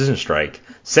 attack, precision strike,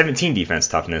 17 defense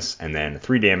toughness, and then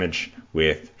 3 damage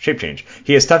with shape change.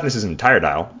 He has toughness as an entire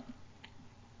dial.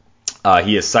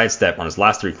 He has sidestep on his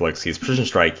last 3 clicks. He has precision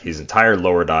strike, his entire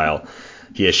lower dial.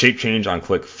 He has shape change on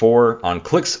clicks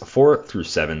 4 through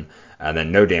 7, and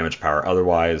then no damage power.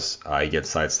 Otherwise, he gets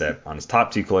sidestep on his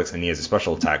top 2 clicks, and he has a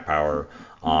special attack power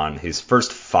on his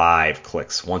first 5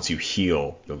 clicks. Once you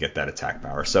heal, you'll get that attack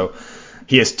power. So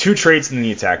he has 2 traits in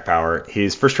the attack power.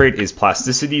 His first trait is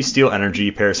Plasticity, Steel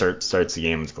Energy. Parasite starts the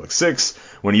game with click 6.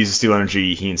 When he uses Steel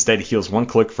Energy, he instead heals 1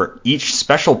 click for each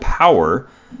special power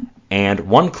and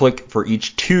 1 click for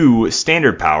each 2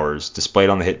 standard powers displayed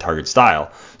on the hit target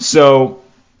style. So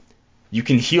you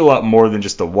can heal up more than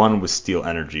just the 1 with Steel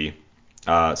Energy.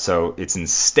 So it's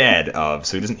instead of,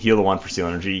 so he doesn't heal the 1 for Steel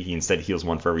Energy, he instead heals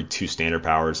 1 for every 2 standard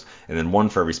powers, and then 1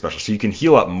 for every special. So you can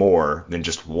heal up more than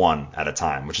just 1 at a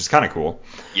time, which is kind of cool.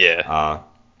 Yeah.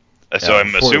 So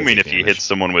I'm assuming if he hits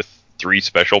someone with 3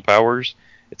 special powers,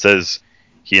 it says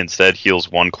he instead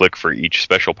heals 1 click for each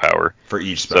special power. For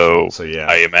each special, so yeah.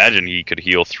 I imagine he could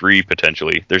heal 3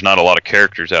 potentially. There's not a lot of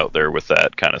characters out there with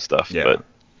that kind of stuff. Yeah. But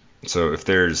so if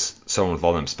there's someone with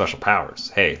all them special powers,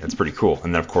 hey, that's pretty cool.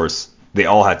 And then, of course, they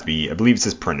all have to be, I believe it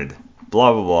says printed,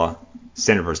 blah, blah, blah,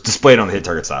 standard powers, displayed on the hit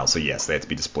target style. So, yes, they have to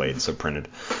be displayed, so printed.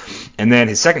 And then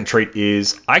his second trait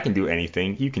is, I can do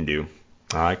anything you can do.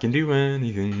 I can do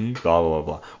anything, blah, blah, blah,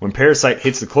 blah. When Parasite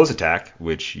hits the close attack,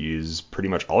 which is pretty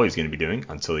much all he's going to be doing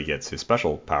until he gets his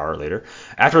special power later,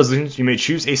 after resolutions, you may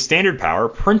choose a standard power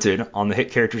printed on the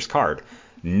hit character's card.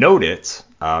 Note it.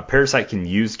 Parasite can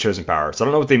use chosen power. So I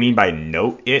don't know what they mean by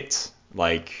note it.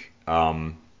 Like,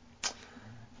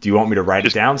 do you want me to write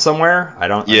it down somewhere? I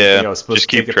don't think I was supposed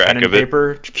to take a pen and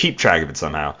paper. Keep track of it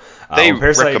somehow. They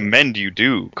recommend you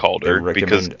do, Calder,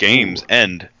 because games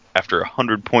end after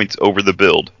 100 points over the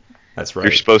build. That's right.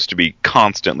 You're supposed to be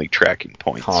constantly tracking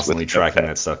points. Constantly tracking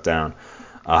that stuff down.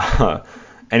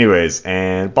 Anyways,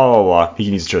 and blah, blah, blah. He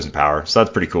can use chosen power. So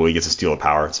that's pretty cool. He gets to steal a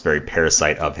power. It's very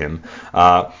Parasite of him.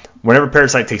 Whenever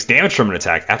Parasite takes damage from an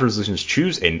attack, after resolutions,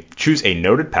 choose a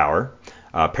noted power.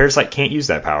 Parasite can't use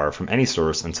that power from any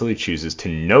source until he chooses to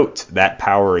note that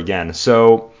power again.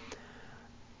 So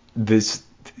the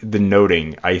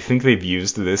noting, I think they've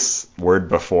used this word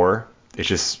before.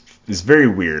 It's very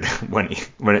weird when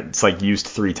it's like used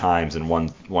 3 times in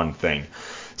one thing.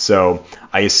 So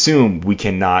I assume we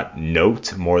cannot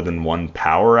note more than 1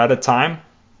 power at a time,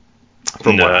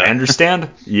 from what I understand.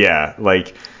 Yeah,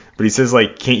 but he says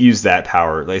can't use that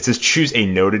power. It says choose a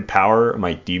noted power. I'm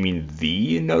like, do you mean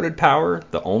the noted power,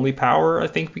 the only power I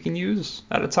think we can use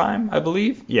at a time? I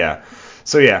believe. Yeah.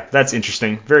 So yeah, that's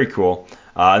interesting. Very cool.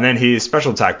 And then his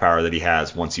special attack power that he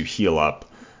has once you heal up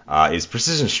is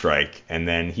Precision Strike, and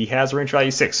then he has a range value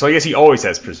 6. So I guess he always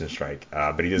has Precision Strike,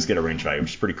 but he does get a range value,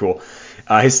 which is pretty cool.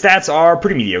 His stats are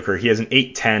pretty mediocre. He has an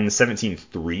 8, 10, 17,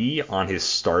 3 on his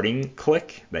starting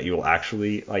click that you will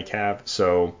actually have.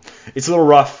 So it's a little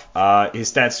rough.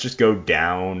 His stats just go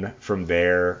down from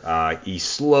there. He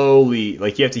slowly,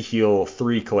 you have to heal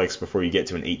 3 clicks before you get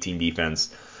to an 18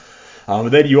 defense. But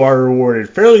then you are rewarded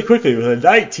fairly quickly with a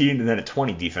 19 and then a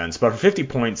 20 defense. But for 50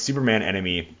 points, Superman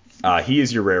Enemy, he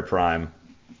is your rare prime.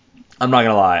 I'm not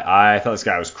going to lie. I thought this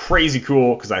guy was crazy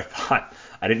cool because I thought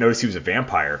I didn't notice he was a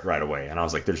vampire right away, and I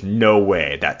was like, there's no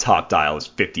way that top dial is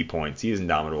 50 points. He is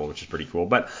indomitable, which is pretty cool.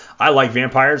 But I like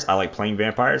vampires. I like playing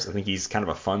vampires. I think he's kind of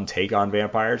a fun take on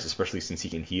vampires, especially since he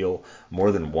can heal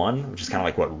more than one, which is kind of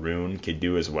like what Rune could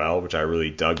do as well, which I really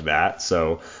dug that.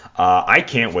 So I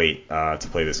can't wait to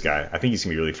play this guy. I think he's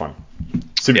going to be really fun.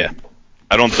 Yeah.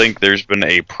 I don't think there's been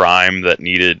a prime that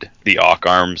needed the Ock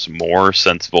Arms more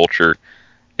since Vulture.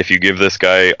 If you give this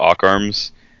guy Ock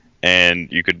Arms,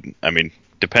 and you could, I mean,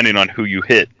 depending on who you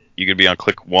hit, you could be on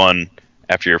click 1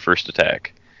 after your first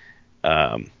attack.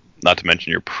 Not to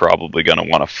mention you're probably going to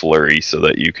want a flurry so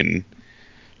that you can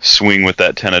swing with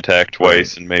that 10 attack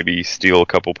twice and maybe steal a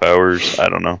couple powers. I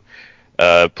don't know.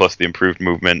 Plus the improved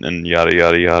movement and yada,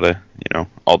 yada, yada. You know,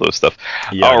 all those stuff.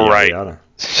 All right. Yada.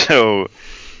 So,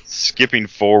 skipping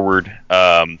forward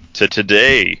to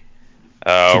today.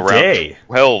 Around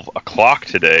 12 o'clock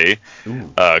today,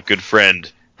 good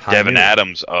friend Devin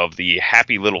Adams of the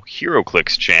Happy Little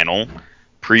HeroClix channel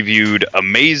previewed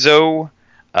Amazo,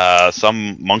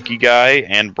 some monkey guy,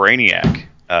 and Brainiac.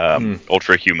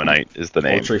 Ultra Humanite is the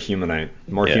name. Ultra Humanite.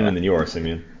 More human than you are,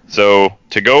 Simeon. So,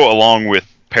 to go along with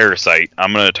Parasite,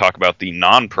 I'm going to talk about the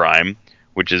non-prime,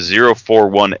 which is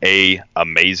 041A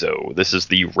Amazo. This is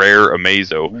the rare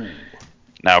Amazo. Ooh.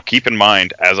 Now, keep in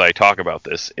mind, as I talk about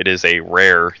this, it is a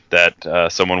rare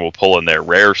that someone will pull in their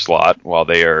rare slot while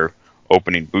they are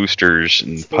opening boosters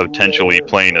and potentially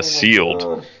playing a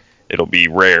sealed. It'll be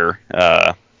rare.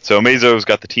 So Amazo's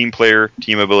got the team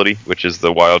ability, which is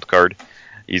the wild card.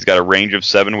 He's got a range of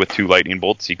 7 with 2 lightning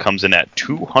bolts. He comes in at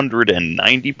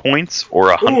 290 points or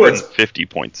 150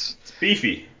 points. It's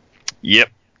beefy. Yep.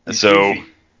 So beefy.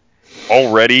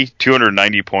 Already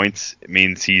 290 points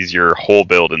means he's your whole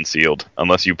build in sealed,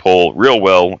 unless you pull real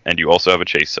well and you also have a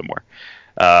chase somewhere.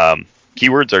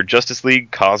 Keywords are Justice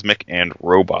League, Cosmic, and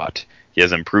Robot. He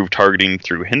has improved targeting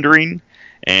through hindering,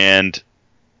 and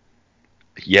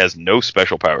he has no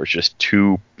special powers, just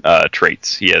 2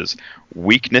 traits. He has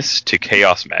weakness to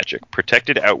chaos magic,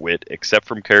 protected outwit except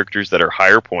from characters that are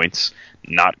higher points,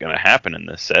 not going to happen in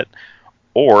this set,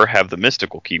 or have the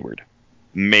mystical keyword.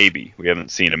 Maybe. We haven't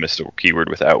seen a mystical keyword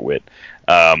with outwit.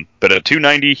 But at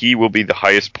 290, he will be the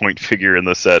highest point figure in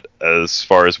the set as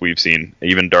far as we've seen.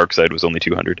 Even Darkseid was only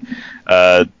 200.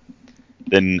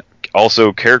 Then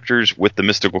also, characters with the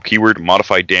mystical keyword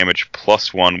modify damage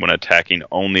 +1 when attacking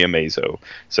only Amazo.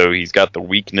 So he's got the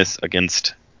weakness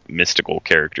against mystical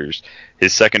characters.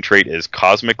 His second trait is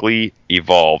Cosmically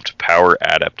Evolved Power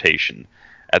Adaptation.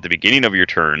 At the beginning of your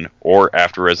turn, or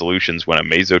after resolutions when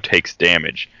Amazo takes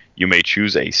damage, you may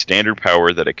choose a standard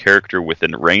power that a character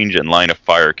within range and line of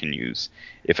fire can use.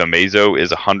 If Amazo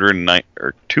is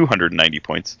 290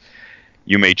 points,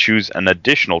 you may choose an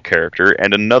additional character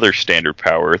and another standard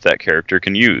power that character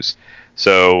can use.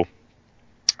 So,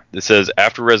 this says,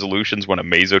 after resolutions when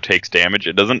Amazo takes damage,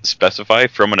 it doesn't specify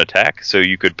from an attack, so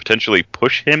you could potentially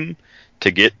push him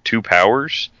to get 2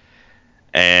 powers,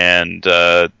 and,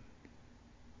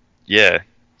 yeah,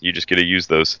 you just get to use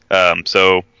those.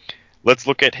 So, let's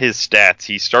look at his stats.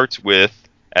 He starts with,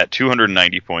 at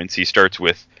 290 points, he starts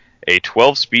with a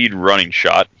 12-speed running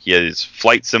shot. He has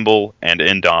flight symbol and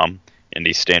indom, and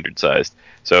he's standard sized.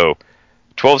 So,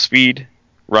 12-speed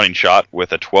running shot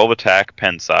with a 12-attack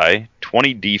Pensai,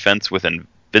 20 defense with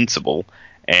invincible,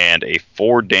 and a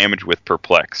 4 damage with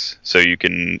perplex. So you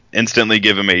can instantly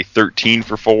give him a 13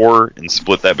 for 4 and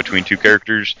split that between 2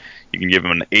 characters. You can give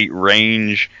him an 8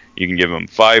 range. You can give him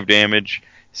 5 damage.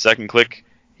 Second click,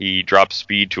 he drops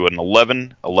speed to an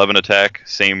 11 attack,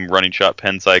 same running shot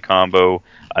Pensai combo,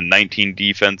 a 19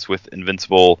 defense with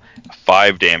invincible,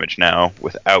 5 damage now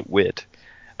with outwit.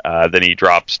 Then he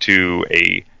drops to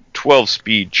a 12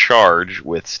 speed charge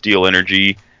with steel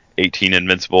energy, 18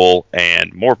 invincible,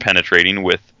 and more penetrating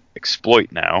with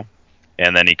exploit now.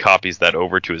 And then he copies that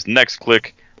over to his next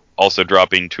click, also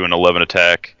dropping to an 11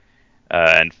 attack,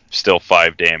 and still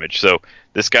 5 damage. So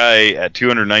this guy at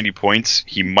 290 points,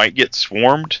 he might get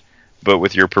swarmed, but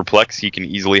with your perplex, he can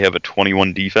easily have a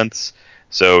 21 defense.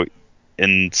 So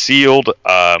in sealed,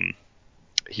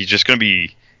 he's just going to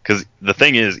be, because the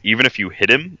thing is, even if you hit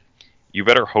him, you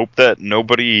better hope that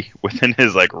nobody within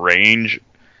his like range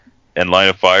and line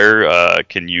of fire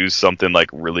can use something like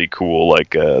really cool,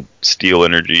 like steel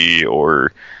energy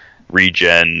or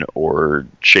regen or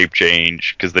shape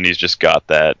change, because then he's just got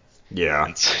that.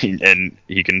 Yeah. And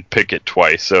he can pick it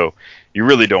twice, so you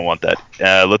really don't want that.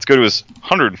 Let's go to his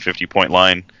 150 point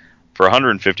line. For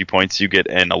 150 points, you get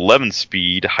an 11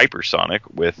 speed hypersonic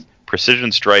with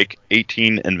precision strike,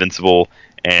 18 invincible,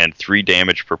 and 3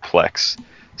 damage perplex.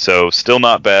 So still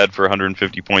not bad for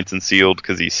 150 points in sealed,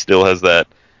 because he still has that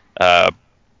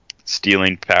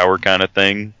stealing power kind of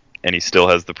thing, and he still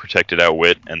has the protected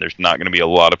outwit, and there's not going to be a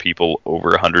lot of people over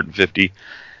 150.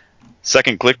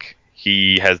 Second click,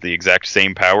 he has the exact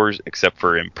same powers except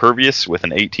for impervious with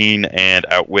an 18 and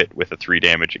outwit with a 3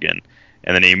 damage again.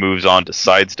 And then he moves on to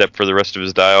sidestep for the rest of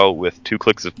his dial with 2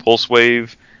 clicks of pulse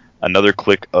wave, another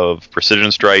click of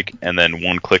precision strike, and then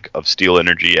 1 click of steel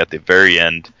energy at the very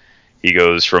end. He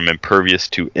goes from impervious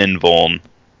to invuln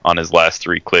on his last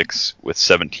 3 clicks with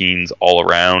 17s all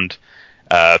around.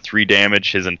 3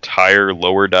 damage his entire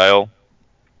lower dial.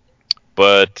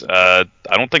 But I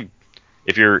don't think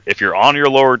if you're on your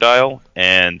lower dial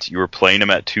and you were playing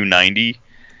him at 290,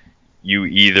 you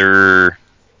either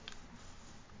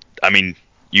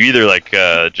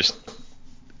just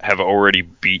have already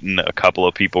beaten a couple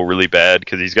of people really bad,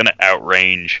 because he's going to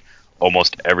outrange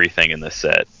almost everything in this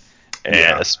set.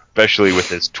 And especially with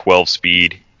his 12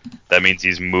 speed, that means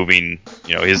he's moving,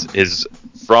 his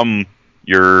from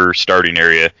your starting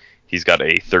area, he's got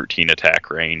a 13 attack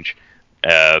range,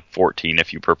 14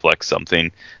 if you perplex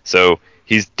something. So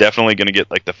he's definitely going to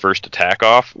get like the first attack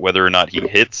off. Whether or not he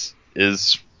hits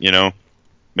is,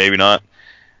 maybe not.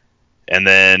 And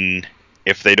then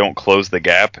if they don't close the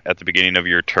gap at the beginning of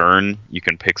your turn, you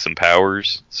can pick some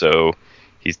powers. So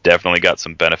he's definitely got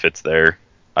some benefits there.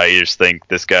 I just think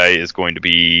this guy is going to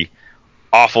be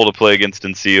awful to play against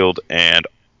in sealed and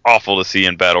awful to see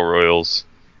in battle royals,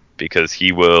 because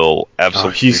he will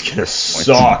absolutely... he's going to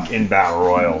suck in battle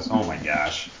royals. Oh my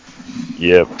gosh.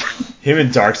 Yep. Him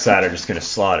and Darkseid are just going to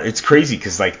slaughter. It's crazy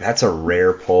because that's a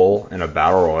rare pull in a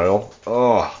battle royal.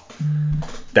 Oh,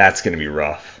 that's going to be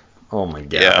rough. Oh my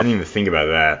god. Yeah. I didn't even think about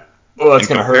that. Oh, that's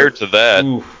going to hurt. Compared to that,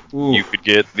 you could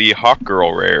get the Hawk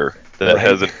Girl rare that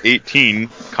has an 18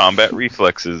 combat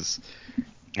reflexes.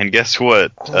 And guess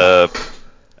what?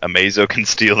 Amazo can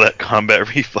steal that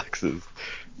combat reflexes.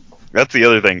 That's the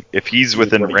other thing. If he's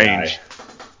within range,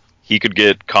 he could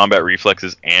get combat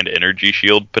reflexes and energy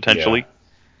shield potentially,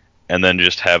 and then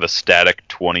just have a static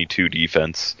 22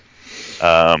 defense.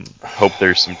 Hope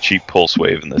there's some cheap pulse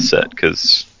wave in this set,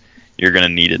 because you're going to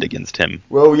need it against him.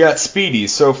 Well, we got Speedy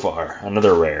so far,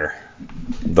 another rare.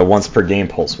 The once per game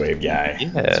pulse wave guy.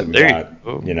 Yeah, there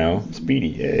you go. Speedy.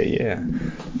 Yeah.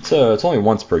 So it's only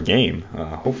once per game.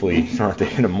 Hopefully you don't have to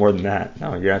hit him more than that.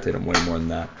 No, you're going to have to hit him way more than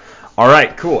that. All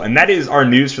right, cool. And that is our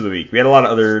news for the week. We had a lot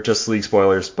of other Justice League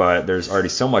spoilers, but there's already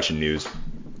so much in news.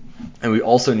 And we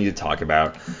also need to talk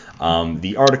about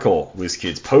the article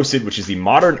WizKids posted, which is the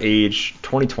Modern Age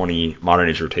 2020 Modern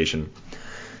Age rotation.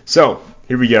 So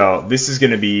here we go. This is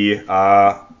going to be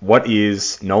what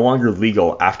is no longer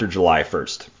legal after July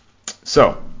 1st.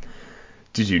 So,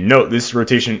 did you note this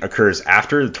rotation occurs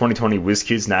after the 2020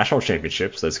 WizKids National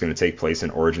Championships that's going to take place in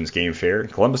Origins Game Fair in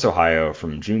Columbus, Ohio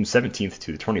from June 17th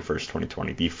to the 21st,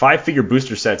 2020. The 5-figure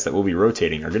booster sets that will be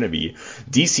rotating are going to be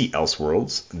DC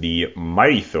Elseworlds, the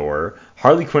Mighty Thor,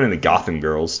 Harley Quinn and the Gotham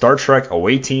Girls, Star Trek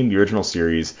Away Team, the original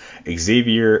series,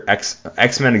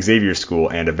 X-Men Xavier School,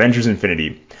 and Avengers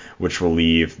Infinity, which will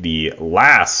leave the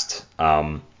last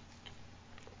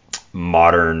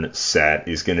modern set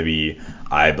is going to be,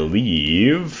 I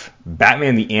believe,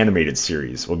 Batman the Animated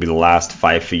Series will be the last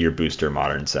 5-figure booster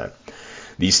modern set.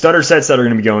 The starter sets that are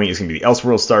going to be going is going to be the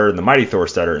Elseworld starter, the Mighty Thor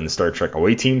starter, and the Star Trek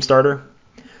Away Team starter.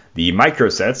 The micro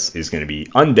sets is going to be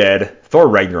Undead, Thor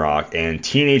Ragnarok, and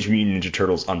Teenage Mutant Ninja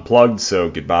Turtles Unplugged, so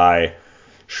goodbye,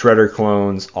 Shredder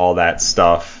clones, all that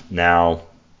stuff. Now,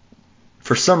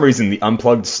 for some reason, the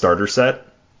Unplugged starter set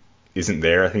isn't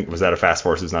there. I think was that a Fast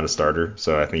Forces, not a starter,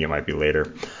 so I think it might be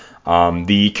later.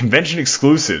 The convention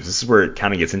exclusives, this is where it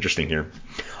kind of gets interesting here.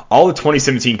 All the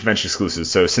 2017 convention exclusives,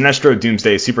 so Sinestro,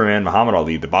 Doomsday, Superman, Muhammad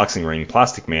Ali, The Boxing Ring,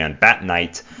 Plastic Man, Bat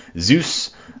Knight,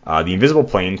 Zeus, The Invisible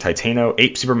Plane, Titano,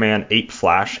 Ape Superman, Ape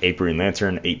Flash, Ape Green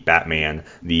Lantern, Ape Batman,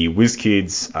 the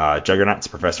WizKids Juggernaut, it's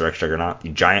Professor X Juggernaut, the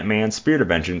Giant Man, Spirit of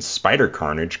Vengeance, Spider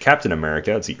Carnage, Captain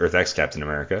America, it's the Earth X Captain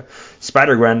America,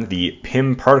 Spider-Gwen, the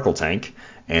Pym Particle Tank,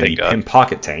 and the Pym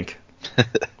Pocket Tank.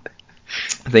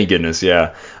 Thank goodness,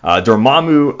 yeah.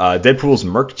 Dormammu, Deadpool's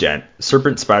Merc Gent,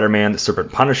 Serpent Spider-Man,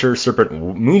 Serpent Punisher, Serpent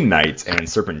Moon Knight, and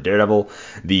Serpent Daredevil.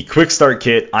 The Quick Start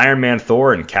Kit, Iron Man,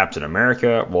 Thor, and Captain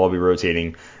America will all be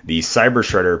rotating. The Cyber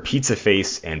Shredder, Pizza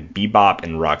Face, and Bebop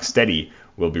and Rocksteady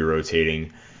will be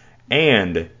rotating.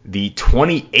 And the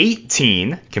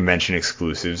 2018 convention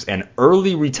exclusives and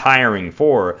early retiring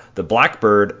for the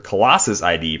Blackbird, Colossus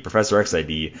ID, Professor X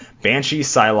ID, Banshee,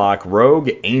 Psylocke, Rogue,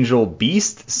 Angel,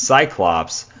 Beast,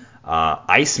 Cyclops,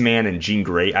 Iceman, and Jean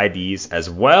Grey IDs, as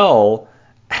well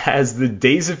as the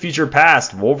Days of Future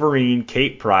Past, Wolverine,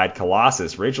 Kate Pride,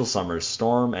 Colossus, Rachel Summers,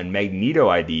 Storm, and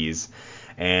Magneto IDs,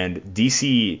 And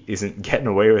DC isn't getting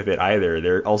away with it either.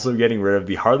 They're also getting rid of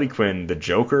the Harley Quinn, the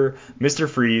Joker, Mr.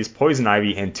 Freeze, Poison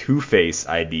Ivy, and Two-Face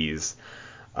IDs.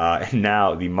 And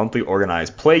now the monthly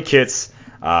organized play kits,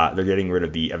 they're getting rid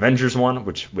of the Avengers one,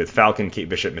 which with Falcon, Kate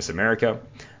Bishop, Miss America,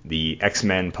 the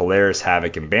X-Men, Polaris,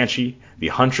 Havoc, and Banshee, the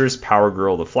Huntress, Power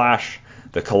Girl, the Flash,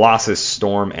 the Colossus,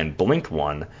 Storm, and Blink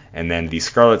one, and then the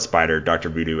Scarlet Spider, Dr.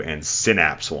 Voodoo, and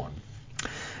Synapse one.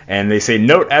 And they say,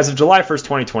 note, as of July 1st,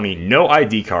 2020, no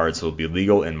ID cards will be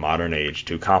legal in modern age.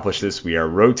 To accomplish this, we are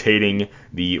rotating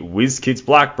the WizKids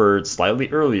Blackbird slightly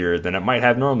earlier than it might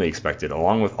have normally expected,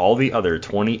 along with all the other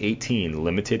 2018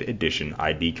 limited edition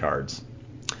ID cards.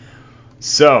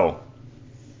 So,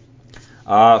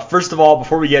 first of all,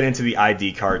 before we get into the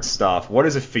ID card stuff, what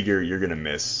is a figure you're going to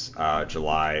miss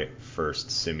July 1st,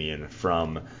 Simeon,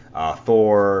 from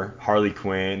Thor, Harley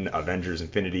Quinn, Avengers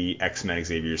Infinity, X-Men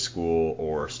Xavier School,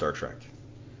 or Star Trek?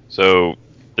 So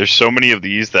there's so many of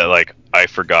these that like I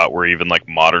forgot were even like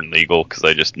modern legal because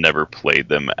I just never played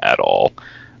them at all.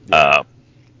 Yeah.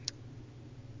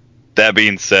 That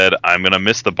being said, I'm gonna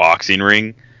miss the boxing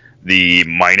ring. The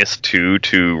 -2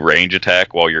 to range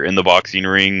attack while you're in the boxing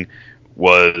ring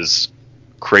was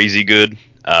crazy good.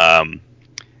 I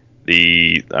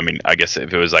guess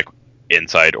if it was like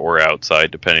inside or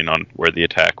outside, depending on where the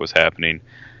attack was happening.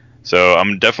 So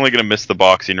I'm definitely going to miss the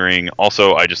boxing ring.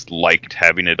 Also, I just liked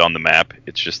having it on the map.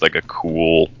 It's just like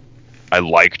I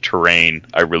like terrain.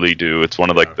 I really do. It's one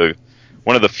of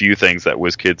the few things that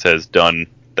WizKids has done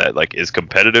that like is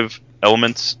competitive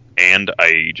elements, and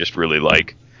I just really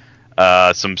like.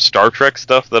 Some Star Trek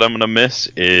stuff that I'm going to miss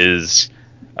is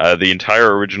the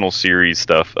entire original series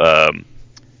stuff.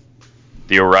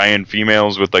 The Orion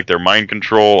females with like their mind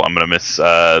control. I'm gonna miss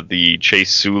the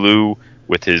Chase Sulu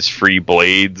with his free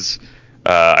blades.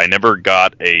 I never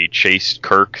got a Chase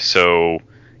Kirk, so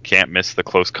can't miss the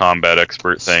close combat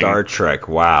expert thing. Star Trek,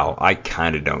 wow, I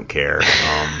kind of don't care.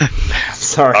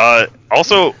 Sorry.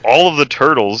 Also, all of the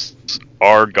turtles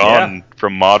are gone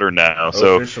from Modern now,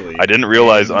 so officially. I didn't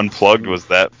realize Unplugged was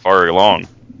that far along.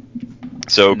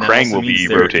 So Krang will be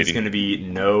rotating. There's going to be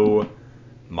no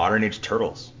Modern Age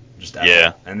Turtles. Just all.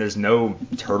 And there's no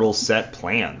turtle set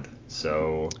planned,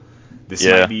 so this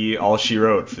might be all she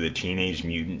wrote for the Teenage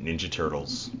Mutant Ninja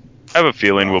Turtles. I have a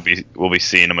feeling we'll be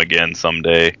seeing them again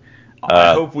someday.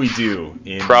 I hope we do.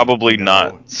 Probably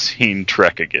not seeing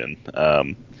Trek again.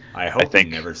 I hope we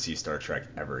never see Star Trek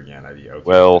ever again. I'd be okay.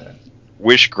 Well, with that.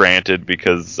 Wish granted,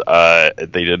 because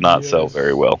they did not sell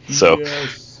very well. So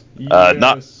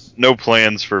no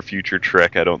plans for future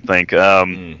Trek, I don't think.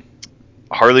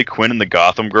 Harley Quinn and the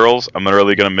Gotham Girls. I'm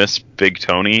really going to miss Big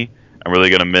Tony. I'm really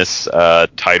going to miss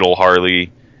Title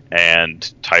Harley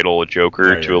and Title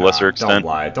Joker to a lesser extent.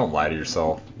 Don't lie to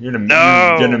yourself. You're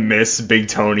gonna miss Big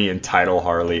Tony and Title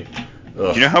Harley.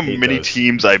 Ugh, you know how many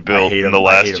teams I built in the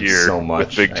last year so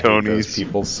much. with Big Tonys? I hate those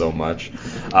people so much.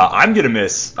 I'm gonna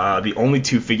miss the only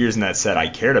two figures in that set I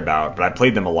cared about, but I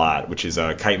played them a lot, which is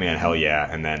Kite Man, Hell Yeah,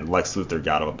 and then Lex Luthor,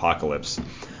 God of Apocalypse.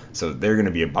 So they're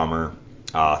gonna be a bummer.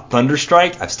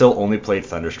 Thunderstrike, I've still only played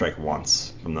Thunderstrike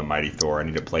once from the Mighty Thor. I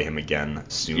need to play him again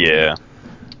soon. Yeah.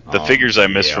 The figures I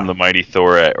missed from the Mighty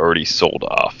Thor I already sold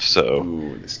off,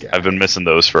 so I've been missing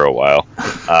those for a while.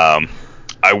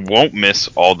 I won't miss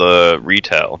all the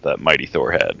retail that Mighty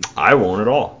Thor had. I won't at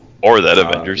all. Or that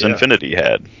Avengers Infinity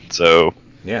had. So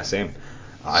yeah, same.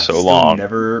 I've still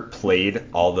never played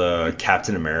all the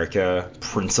Captain America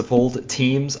principled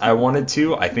teams I wanted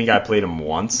to. I think I played them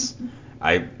once.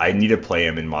 I need to play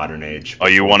him in Modern Age. Oh,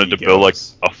 you wanted to build like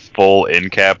a full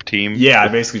in-cap team? Yeah, I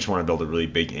basically just want to build a really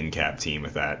big in-cap team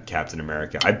with that Captain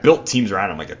America. I built teams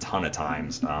around him like a ton of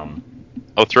times.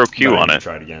 I'll throw Q on it.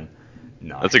 Try it again.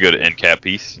 No, that's a good in-cap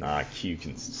piece. Nah, Q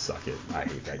can suck it. I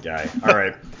hate that guy. All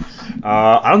right.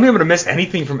 I don't think I'm going to miss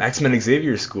anything from X-Men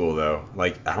Xavier School, though.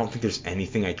 Like, I don't think there's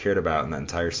anything I cared about in that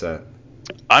entire set.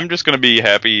 I'm just going to be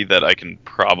happy that I can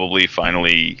probably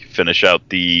finally finish out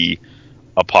the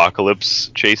Apocalypse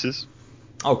chases.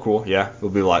 Oh, cool. Yeah, it'll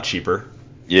be a lot cheaper.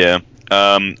 Yeah.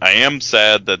 I am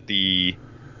sad that the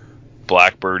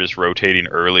Blackbird is rotating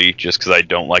early just because I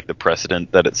don't like the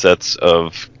precedent that it sets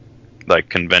of like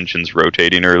conventions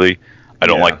rotating early. I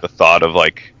don't like the thought of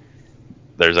like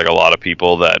there's like a lot of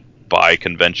people that buy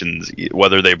conventions,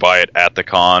 whether they buy it at the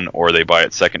con or they buy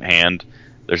it secondhand.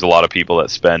 There's a lot of people that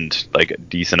spend like a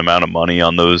decent amount of money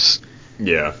on those.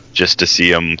 Yeah. Just to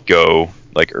see them go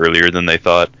like earlier than they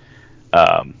thought.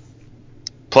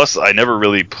 Plus, I never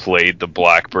really played the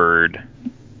Blackbird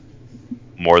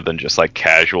more than just like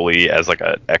casually as like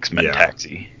a X-Men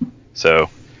taxi. So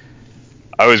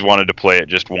I always wanted to play it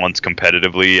just once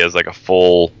competitively as like a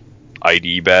full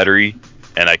ID battery.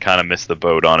 and I kind of missed the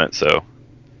boat on it, so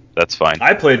that's fine.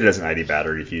 I played it as an ID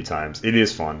battery a few times. It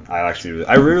is fun. I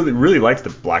really liked the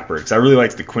Blackbird because I really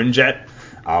liked the Quinjet,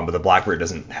 but the Blackbird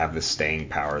doesn't have the staying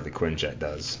power the Quinjet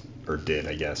does, or did,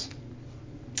 I guess.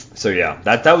 So yeah,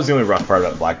 that was the only rough part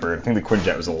about Blackbird. I think the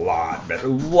Quinjet was a lot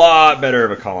better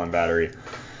of a call-in battery.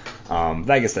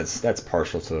 I guess that's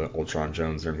partial to Ultron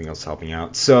Jones and everything else helping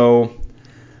out. So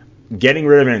getting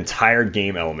rid of an entire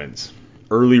game element,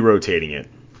 early rotating it,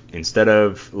 instead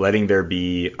of letting there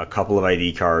be a couple of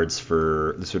ID cards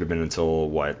for, this would have been until,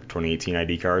 2018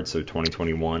 ID cards, so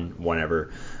 2021,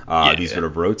 whenever, these would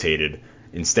have rotated.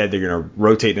 Instead, they're going to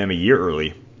rotate them a year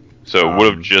early. So it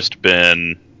would have just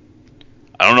been,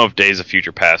 I don't know if Days of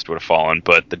Future Past would have fallen,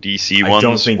 but the DC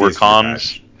ones were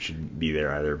cons. Should be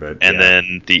there either, but and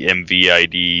then the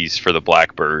MVIDs for the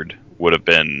Blackbird would have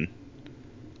been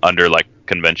under like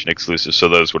convention exclusive, so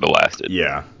those would have lasted.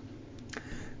 Yeah.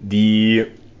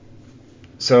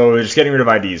 So just getting rid of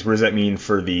IDs, what does that mean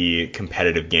for the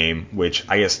competitive game? Which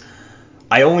I guess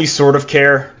I only sort of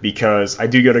care because I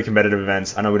do go to competitive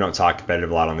events. I know we don't talk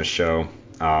competitive a lot on this show,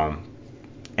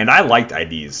 and I liked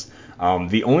IDs.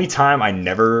 The only time I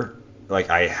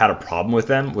had a problem with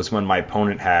them was when my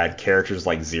opponent had characters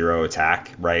like Zero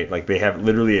Attack, right? Like they have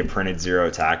literally a printed Zero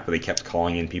Attack, but they kept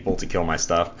calling in people to kill my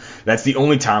stuff. That's the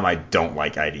only time I don't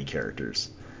like ID characters.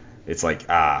 It's like,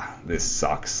 this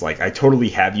sucks. Like I totally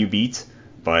have you beat,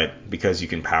 but because you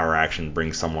can power action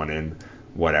bring someone in,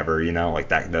 whatever, like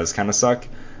that does kind of suck.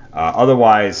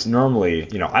 Otherwise, normally,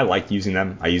 I like using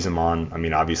them. I use them on,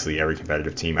 obviously every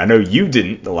competitive team. I know you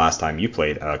didn't the last time you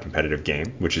played a competitive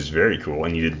game, which is very cool,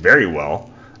 and you did very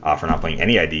well for not playing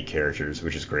any ID characters,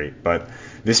 which is great. But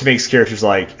this makes characters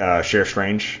like Sheriff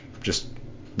Strange just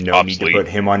no obsolete. Need to put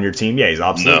him on your team. Yeah, he's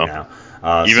obsolete now.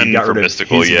 Even so you got for rid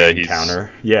Mystical, of his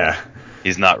counter. Yeah.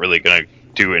 He's not really going to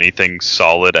do anything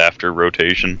solid after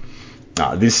rotation.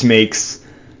 This makes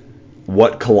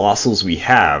what Colossals we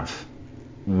have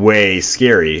way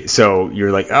scary. So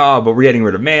you're like, but we're getting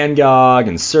rid of Mangog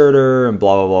and Surtur and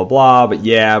blah, blah, blah,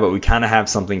 blah. But we kind of have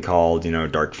something called,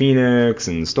 Dark Phoenix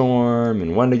and Storm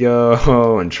and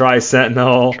Wendigo and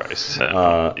Tri-Sentinel.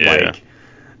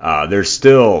 There's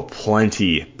still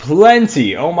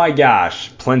plenty, oh my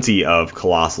gosh, plenty of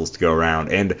Colossals to go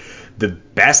around. And the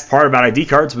best part about ID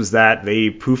cards was that they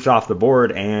poofed off the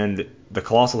board and the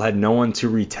Colossal had no one to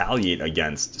retaliate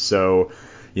against. So,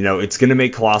 it's going to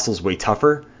make Colossals way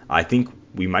tougher. I think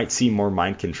we might see more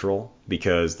mind control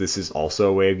because this is also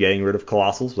a way of getting rid of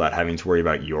Colossals without having to worry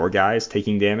about your guys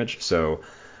taking damage. So,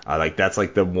 that's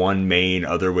like the one main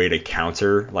other way to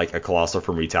counter like a Colossal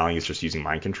from retaliating is just using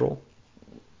mind control.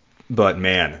 But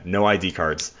man, no ID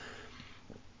cards.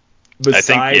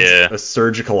 Besides a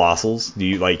Surge of Colossals, do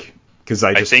you like? Because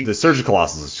the Surge of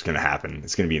Colossals is just going to happen.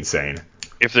 It's going to be insane.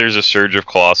 If there's a Surge of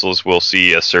Colossals, we'll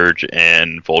see a surge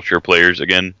in Vulture players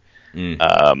again.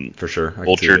 For sure.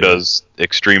 Vulture does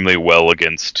extremely well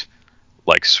against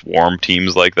like swarm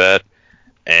teams like that.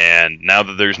 And now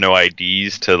that there's no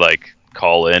IDs to like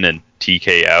call in and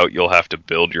TK out, you'll have to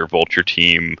build your Vulture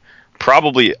team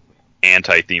probably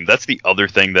anti-theme. That's the other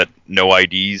thing that no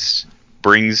IDs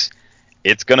brings.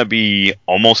 It's going to be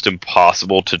almost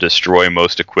impossible to destroy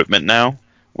most equipment now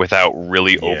without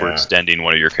really overextending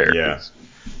one of your characters.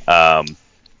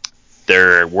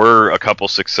 There were a couple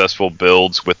successful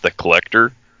builds with the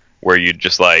Collector where you'd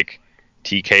just like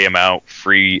TK them out,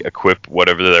 free equip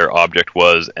whatever their object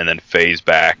was, and then phase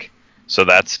back. So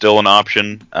that's still an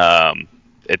option.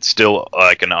 It's still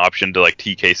like an option to like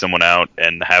TK someone out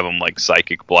and have them like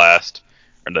Psychic Blast,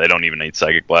 or they don't even need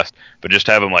Psychic Blast, but just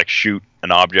have them like shoot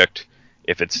an object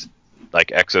if it's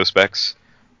like Exospecs.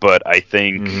 But I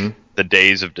think the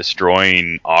days of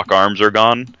destroying Arc Arms are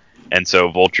gone, and so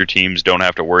Vulture teams don't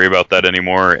have to worry about that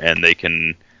anymore, and they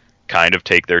can kind of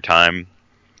take their time.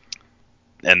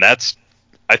 And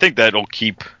I think that'll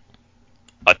keep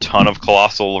a ton of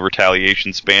Colossal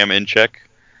retaliation spam in check.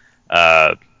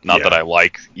 Not that I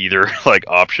like either like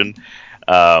option.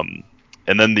 And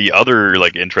then the other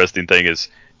like interesting thing is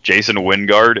Jason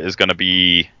Wingard is going to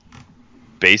be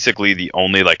basically the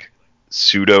only like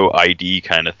pseudo ID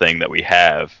kind of thing that we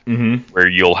have, where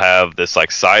you'll have this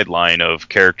like sideline of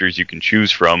characters you can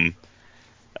choose from.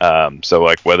 So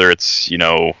like whether it's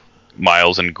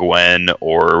Miles and Gwen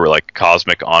or like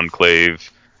Cosmic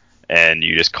Enclave, and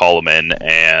you just call them in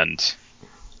and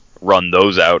run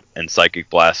those out and Psychic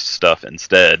Blast stuff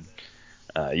instead.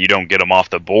 You don't get them off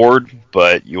the board,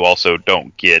 but you also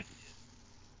don't get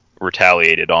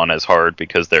retaliated on as hard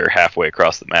because they're halfway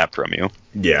across the map from you.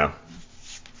 Yeah.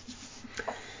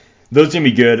 Those are going to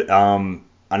be good. I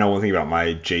know one thing about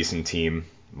my Jason team.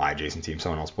 my Jason team,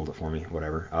 someone else pulled it for me,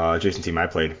 whatever. Jason team I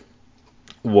played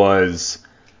was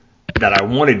that I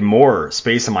wanted more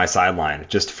space on my sideline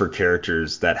just for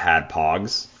characters that had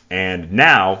pogs. And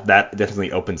now that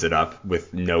definitely opens it up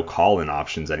with no call-in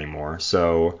options anymore.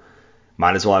 So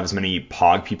might as well have as many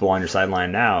pog people on your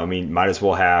sideline now. I mean, might as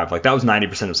well have, like, that was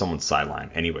 90% of someone's sideline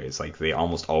anyways. Like, they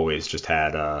almost always just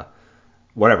had,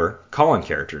 call-in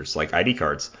characters, like ID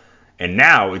cards. And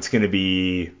now it's going to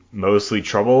be mostly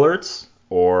trouble alerts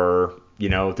or,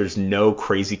 there's no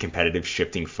crazy competitive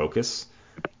shifting focus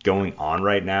going on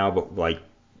right now, but, like,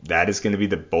 that is going to be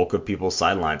the bulk of people's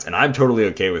sidelines. And I'm totally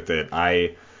okay with it.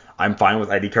 I'm fine with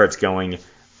ID cards going,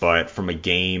 but from a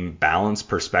game balance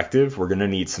perspective, we're going to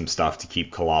need some stuff to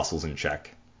keep Colossals in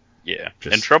check. Yeah,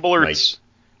 and trouble alerts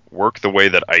work the way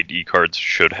that ID cards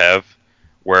should have,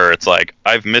 where it's like,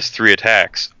 I've missed 3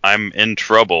 attacks, I'm in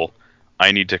trouble,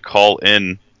 I need to call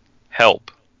in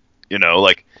help.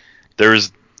 Like,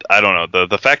 there's, I don't know,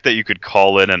 the fact that you could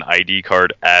call in an ID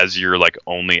card as your, like,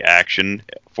 only action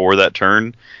for that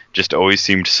turn just always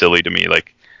seemed silly to me.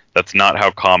 Like, that's not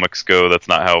how comics go, that's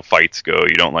not how fights go.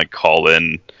 You don't, like, call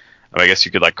in, I guess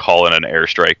you could, like, call in an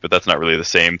airstrike, but that's not really the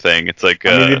same thing. It's like,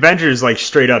 the Avengers, like,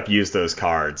 straight up use those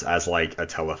cards as, like, a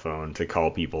telephone to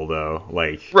call people, though.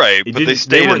 Like, right, but they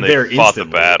stayed and they fought instantly.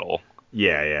 The battle.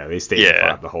 Yeah, they stayed and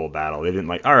fought the whole battle. They didn't,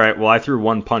 like, all right, well, I threw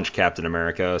one punch, Captain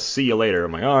America, see you later.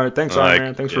 I'm like, all right, thanks, Iron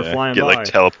Man, thanks for flying by. Get, like,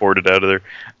 teleported out of there.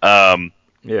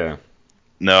 Yeah.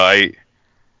 No,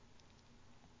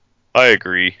 I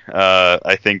agree.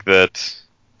 I think that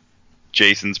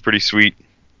Jason's pretty sweet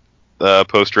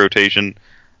post-rotation.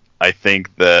 I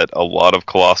think that a lot of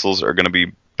Colossals are going to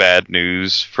be bad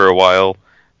news for a while,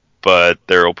 but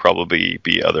there will probably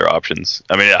be other options.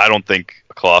 I mean, I don't think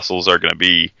Colossals are going to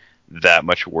be that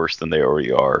much worse than they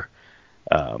already are.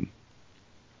 But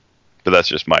that's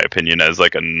just my opinion as,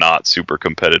 like, a not super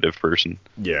competitive person.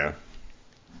 Yeah.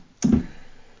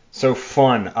 So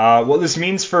fun. What this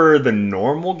means for the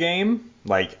normal game,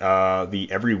 like the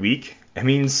every week, it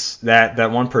means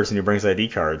that one person who brings ID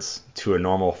cards to a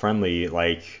normal, friendly,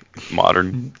 like,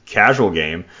 modern, casual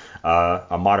game,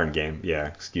 a modern game,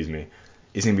 isn't going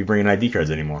to be bringing ID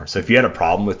cards anymore. So if you had a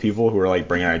problem with people who are, like,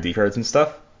 bringing ID cards and stuff,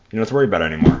 you don't have to worry about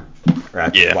it anymore. Or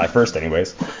after July 1st,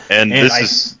 anyways. And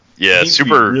this is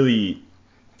super. Really.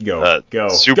 Go.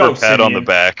 Super pat on the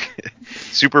back.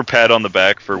 Super pat on the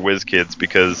back for WizKids,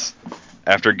 because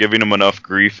after giving them enough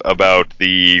grief about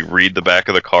the read the back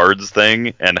of the cards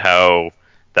thing and how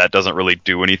that doesn't really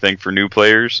do anything for new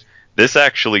players, this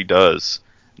actually does.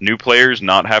 New players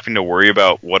not having to worry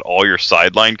about what all your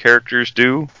sideline characters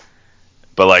do,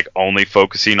 but, like, only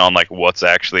focusing on, like, what's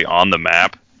actually on the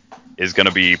map is going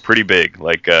to be pretty big.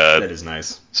 Like, that is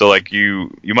nice. So, like, you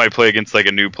might play against, like,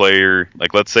 a new player.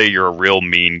 Like, let's say you're a real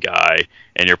mean guy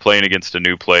and you're playing against a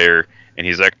new player and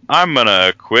he's like, I'm going to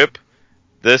equip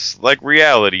this, like,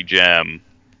 reality gem.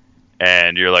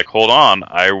 And you're like, hold on,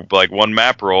 I, like, one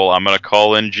map roll, I'm going to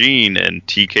call in Gene and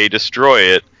TK destroy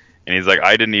it. And he's like,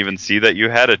 I didn't even see that you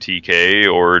had a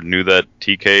TK or knew that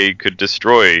TK could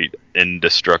destroy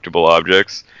indestructible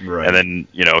objects. Right. And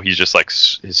then, he's just, like,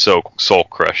 his soul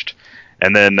crushed.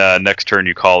 And then next turn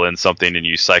you call in something and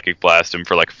you Psychic Blast him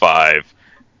for, like, 5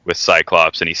 with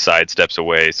Cyclops and he sidesteps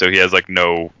away. So he has, like,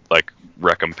 no, like,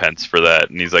 recompense for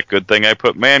that. And he's like, good thing I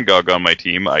put Mangog on my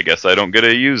team. I guess I don't get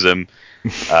to use him.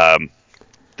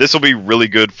 This will be really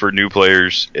good for new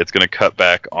players. It's going to cut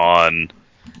back on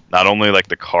not only, like,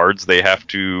 the cards they have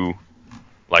to,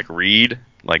 like, read.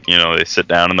 Like, they sit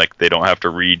down and, like, they don't have to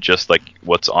read just, like,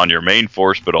 what's on your main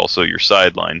force, but also your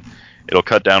sideline. It'll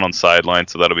cut down on sideline,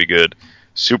 so that'll be good.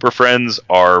 Super Friends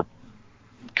are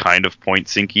kind of point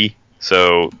sinky,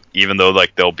 so even though,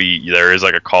 like, there is,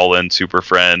 like, a call-in Super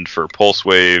Friend for Pulse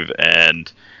Wave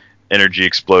and Energy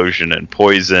Explosion and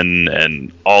Poison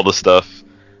and all the stuff,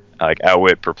 like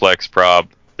Outwit, Perplex, Prob,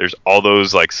 there's all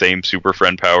those, like, same Super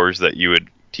Friend powers that you would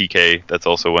TK, that's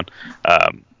also one,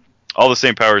 all the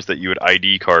same powers that you would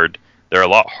ID card. They're a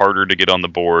lot harder to get on the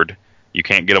board. You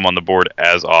can't get them on the board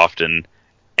as often,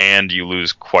 and you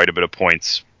lose quite a bit of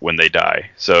points when they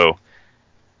die. So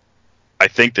I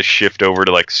think the shift over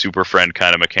to, like, Super Friend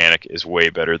kind of mechanic is way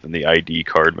better than the ID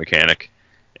card mechanic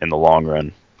in the long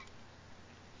run.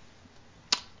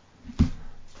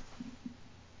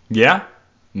 Yeah?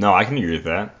 No, I can agree with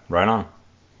that. Right on.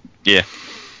 Yeah.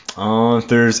 If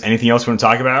there's anything else we want to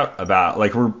talk about,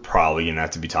 like, we're probably going to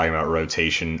have to be talking about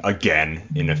rotation again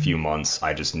in a few months.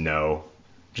 I just know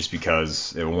just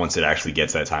because once it actually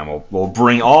gets that time, we'll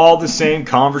bring all the same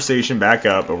conversation back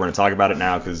up, but we're going to talk about it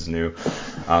now because it's new.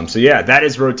 So yeah, that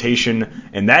is rotation,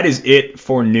 and that is it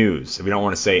for news. We don't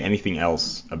want to say anything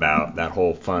else about that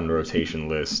whole fun rotation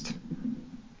list.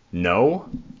 No?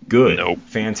 Good. Nope.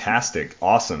 Fantastic.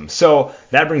 Awesome. So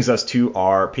that brings us to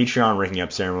our Patreon ranking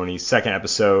up ceremony, second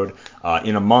episode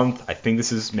in a month. I think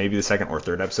this is maybe the second or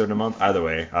third episode in a month. Either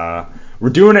way, we're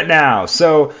doing it now.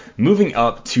 So moving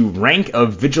up to rank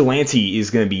of Vigilante is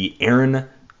going to be Aaron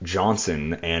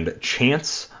Johnson and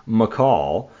Chance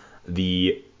McCall.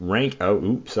 The rank,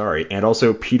 and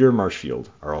also Peter Marshfield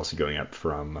are also going up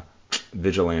from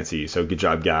Vigilante. So good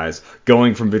job, guys.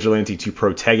 Going from Vigilante to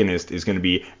Protagonist is going to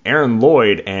be Aaron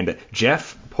Lloyd and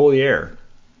Jeff Polier.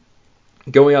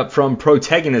 Going up from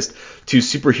Protagonist to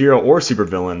Superhero or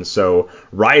Supervillain, so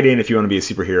write in if you want to be a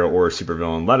superhero or a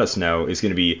supervillain, let us know, is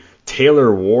going to be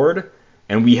Taylor Ward.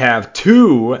 And we have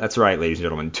two, that's right, ladies and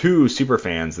gentlemen, two super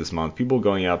fans this month. People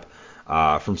going up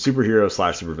from superhero /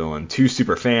 supervillain to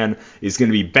superfan is going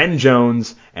to be Ben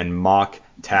Jones and Mock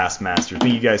Taskmaster.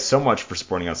 Thank you guys so much for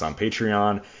supporting us on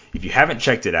Patreon. If you haven't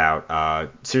checked it out,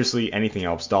 seriously, anything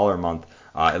helps. $1 a month.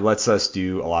 It lets us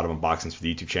do a lot of unboxings for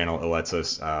the YouTube channel. It lets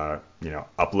us,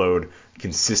 upload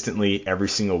consistently every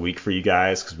single week for you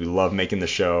guys because we love making the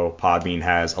show. Podbean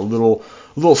has a little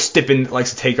stipend,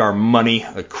 likes to take our money,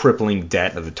 a crippling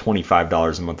debt of the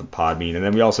 $25 a month of Podbean, and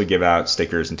then we also give out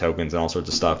stickers and tokens and all sorts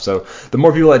of stuff. So the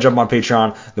more people that jump on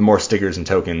Patreon, the more stickers and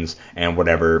tokens and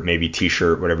whatever, maybe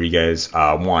t-shirt, whatever you guys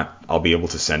want, I'll be able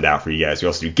to send out for you guys. We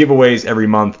also do giveaways every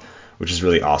month, which is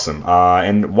really awesome.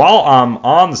 And while I'm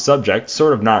on the subject,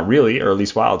 sort of not really, or at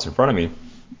least while it's in front of me,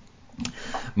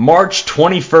 March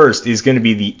 21st is going to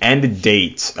be the end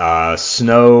date.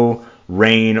 Snow,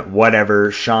 rain, whatever,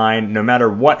 shine, no matter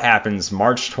what happens,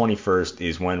 March 21st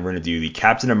is when we're going to do the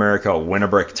Captain America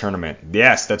Win-A-Brick tournament.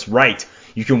 Yes, that's right.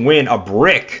 You can win a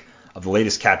brick of the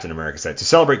latest Captain America set. To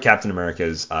celebrate Captain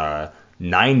America's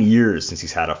 9 years since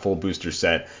he's had a full booster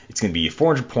set, it's going to be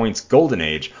 400 points, Golden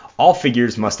Age. All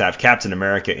figures must have Captain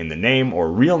America in the name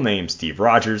or real name Steve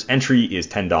Rogers. Entry is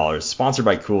 $10. Sponsored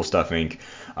by Cool Stuff Inc.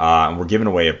 And we're giving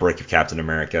away a brick of Captain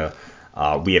America.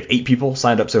 We have 8 people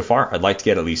signed up so far. I'd like to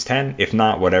get at least 10. If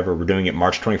not, whatever. We're doing it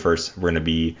March 21st. We're going to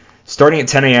be starting at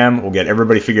 10 a.m. We'll get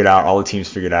everybody figured out, all the teams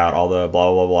figured out, all the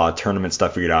blah, blah, blah, tournament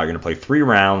stuff figured out. You're going to play 3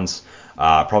 rounds,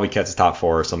 probably catch the top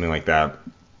 4 or something like that.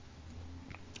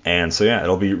 And so, yeah,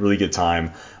 it'll be a really good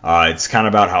time. It's kind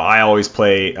of about how I always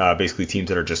play, basically teams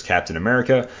that are just Captain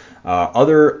America.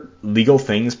 Other legal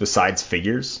things besides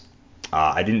figures.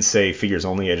 I didn't say figures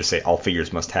only. I just say all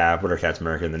figures must have what are Captain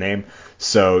America in the name.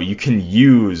 So you can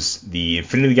use the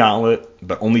Infinity Gauntlet,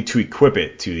 but only to equip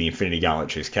it to the Infinity Gauntlet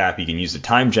Chase Cap. You can use the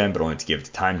Time Gem, but only to give it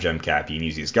to Time Gem Cap. You can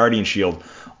use the Asgardian Shield,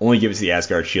 only give it to the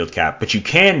Asgard Shield Cap. But you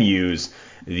can use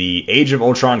the Age of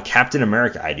Ultron Captain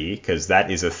America ID, because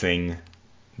that is a thing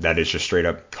that is just straight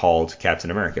up called Captain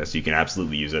America, so you can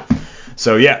absolutely use it.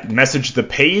 So yeah, message the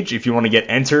page if you want to get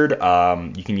entered.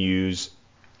 You can use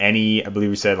any, I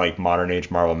believe we said, like modern age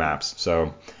Marvel maps.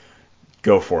 So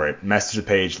go for it. Message the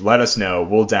page. Let us know.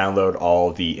 We'll download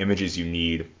all the images you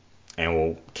need,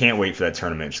 and can't wait for that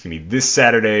tournament. It's going to be this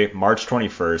Saturday, March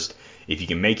 21st. If you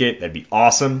can make it, that'd be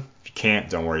awesome. If you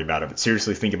can't, don't worry about it. But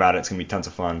seriously, think about it. It's going to be tons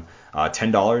of fun.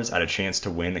 $10 at a chance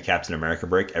to win a Captain America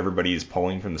brick. Everybody is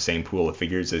pulling from the same pool of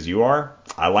figures as you are.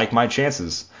 I like my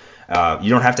chances. You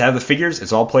don't have to have the figures.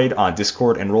 It's all played on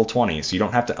Discord and Roll20, so you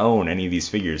don't have to own any of these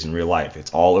figures in real life.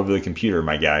 It's all over the computer,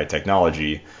 my guy.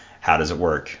 Technology. How does it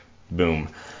work? Boom.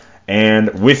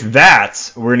 And with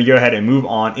that, we're going to go ahead and move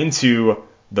on into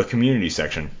the community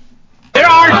section. There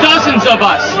are dozens of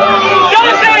us.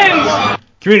 Dozens!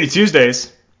 Community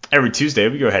Tuesdays. Every Tuesday,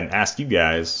 we go ahead and ask you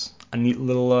guys a neat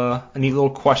little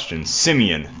question.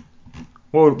 Simeon,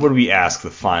 what do we ask the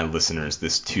fine listeners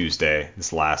this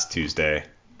last Tuesday?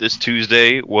 This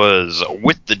Tuesday was,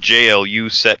 with the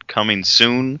JLU set coming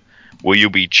soon, will you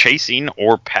be chasing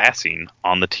or passing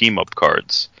on the team-up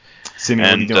cards?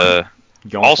 Simeon, what are you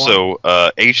doing? Also,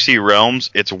 HC Realms,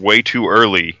 it's way too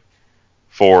early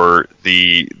for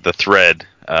the thread,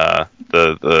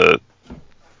 the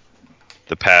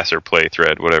pass or play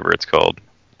thread, whatever it's called.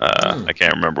 I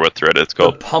can't remember what thread it's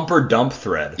called. The Pumper Dump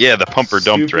thread. Yeah, the Pumper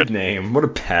Dump thread. Stupid name. What a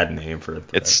bad name for a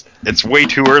thread. It's way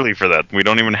too early for that. We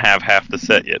don't even have half the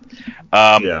set yet.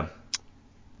 Yeah.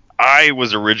 I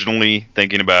was originally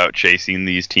thinking about chasing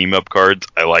these team-up cards.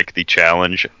 I like the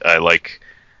challenge.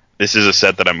 This is a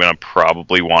set that I'm going to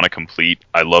probably want to complete.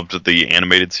 I loved the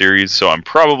animated series, so I'm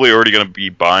probably already going to be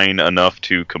buying enough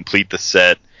to complete the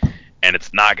set, and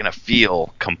it's not going to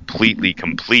feel completely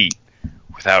complete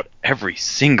without every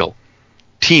single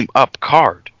team-up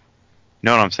card.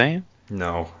 know what I'm saying?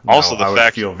 No. Also, I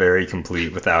would feel very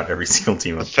complete without every single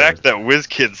team up. The fact that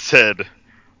WizKids said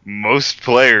most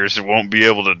players won't be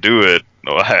able to do it,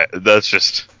 that's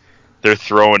just... They're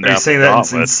throwing down. Are you saying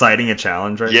that inciting a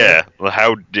challenge right there? Yeah.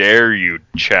 How dare you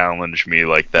challenge me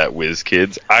like that,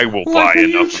 WizKids? I will buy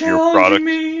enough of your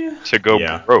product to go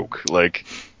broke. Like,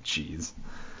 jeez.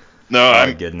 No,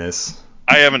 my goodness.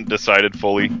 I haven't decided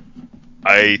fully.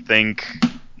 I think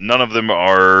none of them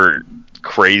are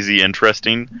crazy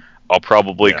interesting. I'll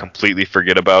probably completely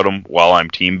forget about them while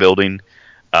I'm team building.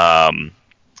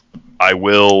 I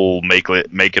will make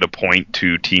it a point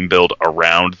to team build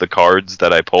around the cards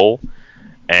that I pull,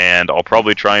 and I'll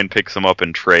probably try and pick some up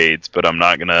in trades, but I'm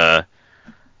not gonna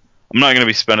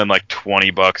be spending like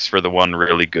 $20 for the one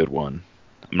really good one.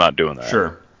 I'm not doing that.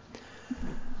 Sure.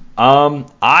 I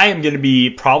am gonna be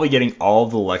probably getting all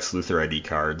of the Lex Luthor ID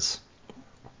cards,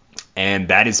 and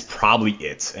that is probably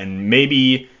it. And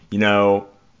maybe,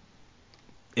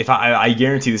 if I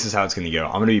guarantee this is how it's going to go.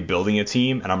 I'm going to be building a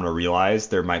team, and I'm going to realize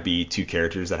there might be two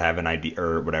characters that have an ID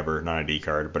or whatever, not an ID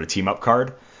card, but a team up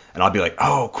card, and I'll be like,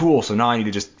 oh, cool. So now I need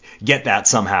to just get that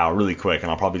somehow really quick, and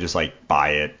I'll probably just like buy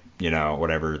it,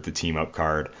 whatever the team up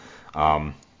card,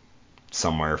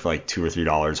 somewhere for like $2 or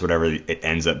 $3, whatever it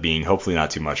ends up being. Hopefully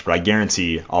not too much, but I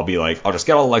guarantee I'll be like, I'll just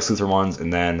get all the Lex Luthor ones,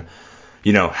 and then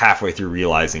halfway through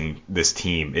realizing this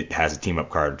team, it has a team up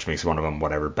card, which makes one of them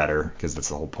whatever better, because that's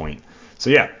the whole point. So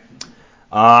yeah,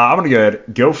 I'm going to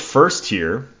go first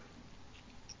here.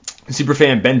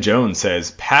 Superfan Ben Jones says,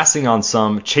 passing on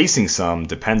some, chasing some,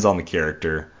 depends on the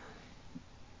character.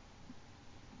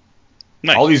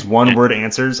 Nice. All these one-word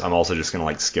answers, I'm also just going to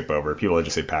like skip over. People that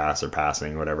just say pass or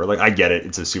passing, whatever. Like, I get it.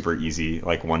 It's a super easy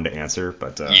like one to answer,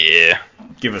 but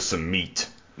give us some meat.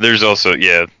 There's also,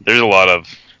 there's a lot of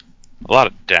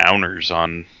downers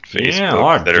on Facebook. Yeah, a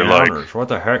lot of downers. Like, what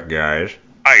the heck, guys?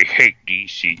 I hate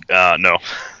DC. No.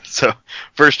 So,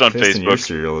 first on Facebook, your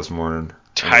cereal this morning.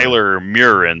 Tyler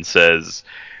Murin says,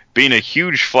 being a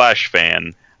huge Flash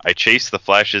fan, I chase the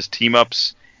Flash's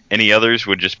team-ups. Any others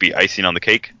would just be icing on the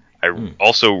cake. I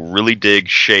also really dig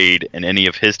Shade, and any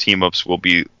of his team-ups will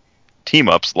be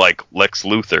team-ups like Lex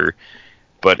Luthor.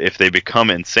 But if they become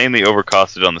insanely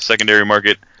overcosted on the secondary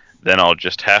market, then I'll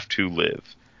just have to live.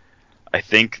 I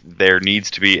think there needs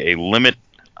to be a limit.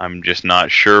 I'm just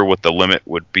not sure what the limit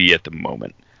would be at the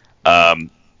moment.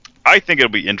 I think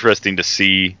it'll be interesting to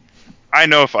see. I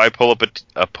know if I pull up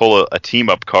a team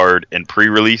up card in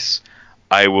pre-release,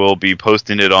 I will be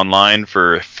posting it online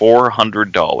for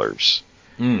 $400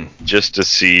 just to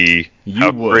see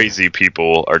how crazy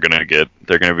people are gonna get.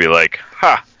 They're gonna be like,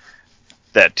 "Ha,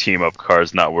 that team up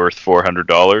card's not worth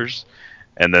 $400,"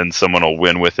 and then someone will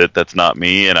win with it. That's not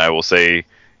me, and I will say,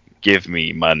 "Give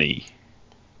me money."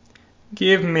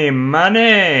 Give me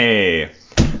money.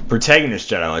 Protagonist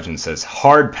Jedi Legend says,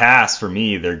 hard pass for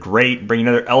me. They're great, bring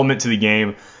another element to the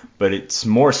game, but it's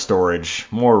more storage,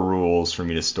 more rules for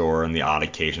me to store on the odd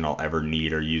occasion I'll ever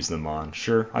need or use them on.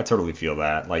 Sure, I totally feel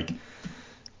that. Like,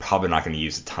 probably not going to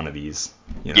use a ton of these.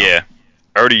 Yeah,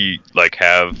 I already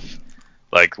have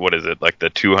what is it, like the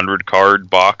 200 card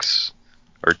box,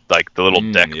 or like the little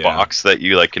deck box that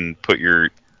you can put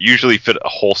usually fit a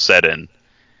whole set in.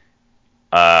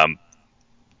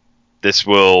 This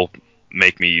will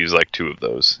make me use 2 of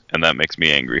those, and that makes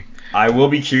me angry. I will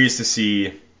be curious to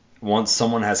see, once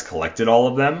someone has collected all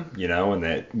of them, and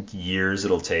the years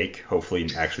it'll take,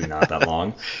 hopefully actually not that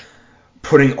long,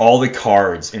 putting all the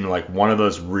cards in one of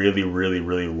those really, really,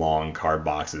 really long card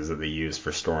boxes that they use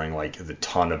for storing the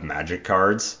ton of Magic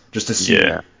cards, just to see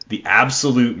the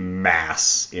absolute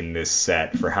mass in this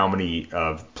set for how many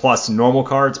plus normal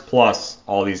cards plus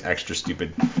all these extra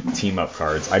stupid team up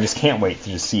cards. I just can't wait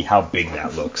to just see how big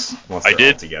that looks once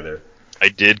they're all together. I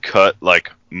did cut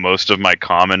most of my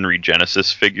common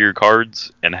Regenesis figure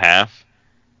cards in half.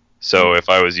 So if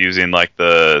I was using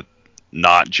the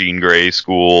not Jean Grey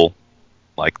school,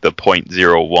 the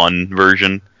 .01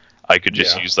 version, I could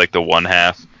just use the one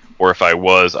half. Or if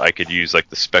I could use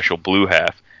the special blue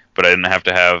half. But I didn't have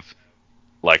to have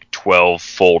 12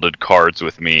 folded cards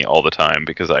with me all the time,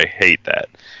 because I hate that.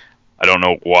 I don't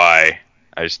know why.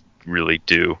 I just really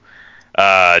do.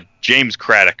 James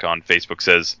Craddock on Facebook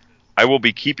says, I will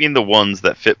be keeping the ones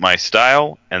that fit my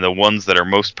style and the ones that are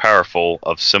most powerful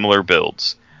of similar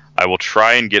builds. I will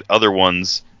try and get other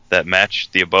ones that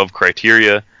match the above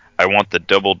criteria. I want the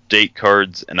double date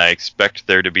cards, and I expect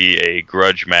there to be a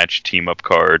grudge match team-up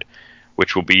card,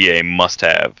 which will be a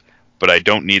must-have. But I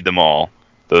don't need them all.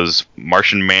 Those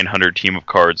Martian Manhunter team-up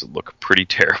cards look pretty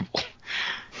terrible.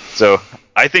 So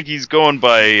I think he's going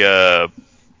by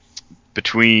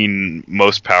between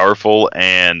most powerful,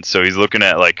 and so he's looking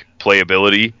at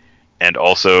playability and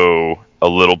also a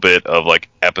little bit of like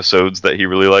episodes that he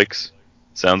really likes.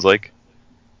 Sounds like.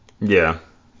 Yeah.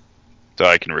 So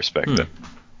I can respect that.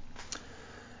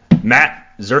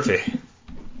 Matt Zerfi.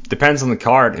 Depends on the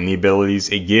card and the abilities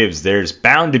it gives. There's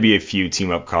bound to be a few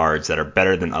team-up cards that are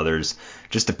better than others.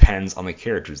 Just depends on the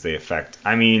characters they affect.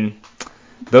 I mean,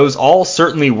 those all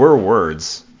certainly were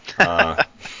words.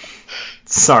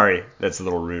 Sorry, that's a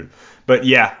little rude. But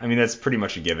yeah, I mean, that's pretty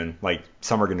much a given. Like,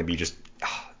 some are going to be just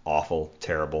awful,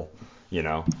 terrible, you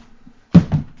know.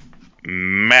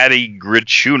 Matty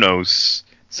Grichunos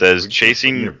says, You're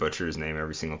going to butcher his name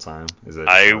every single time. Is that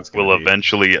I will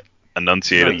eventually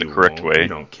enunciate it the correct way. You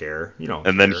don't care.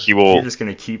 And then he will... You're just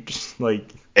going to keep, just,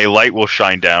 like... A light will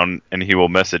shine down, and he will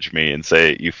message me and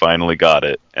say, you finally got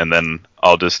it. And then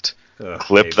I'll just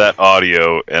clip that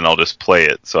audio, and I'll just play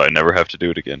it, so I never have to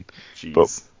do it again.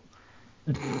 Jeez.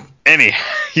 But,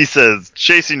 he says,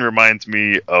 chasing reminds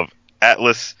me of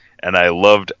Atlas, and I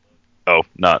loved... Oh,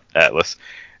 not Atlas.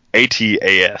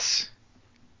 ATAS.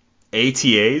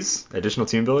 ATAs? Additional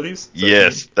team abilities?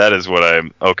 Yes, that is what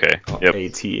I'm... Okay, yep.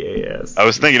 ATAS. I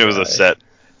was thinking it was a set.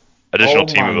 Additional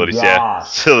team abilities, yeah.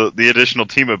 So the additional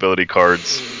team ability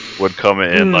cards would come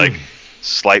in like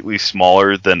slightly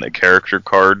smaller than a character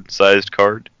card sized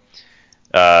card.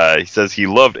 He says he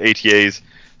loved ATAs.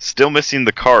 Still missing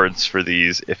the cards for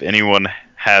these if anyone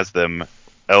has them.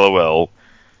 LOL.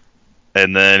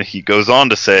 And then he goes on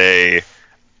to say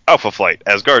Alpha Flight,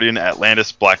 Asgardian,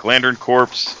 Atlantis, Black Lantern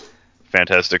Corps,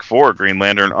 Fantastic Four, Green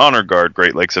Lantern, Honor Guard,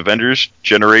 Great Lakes Avengers,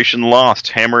 Generation Lost,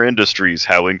 Hammer Industries,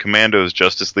 Howling Commandos,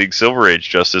 Justice League Silver Age,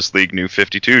 Justice League New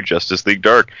 52, Justice League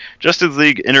Dark, Justice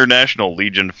League International,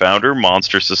 Legion Founder,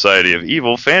 Monster Society of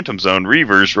Evil, Phantom Zone,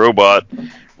 Reavers, Robot,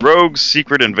 Rogues,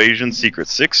 Secret Invasion, Secret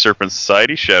Six, Serpent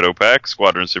Society, Shadow Pack,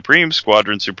 Squadron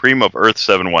Supreme of Earth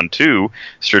 712,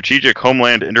 Strategic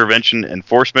Homeland Intervention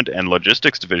Enforcement and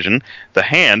Logistics Division, The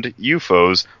Hand,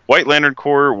 UFOs, White Lantern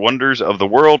Corps, Wonders of the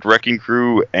World, Wrecking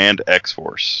Crew, and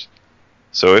X-Force.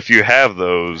 So if you have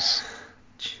those,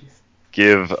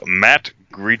 give Matt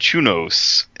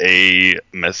Grichunos a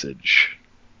message.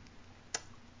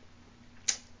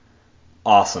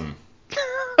 Awesome.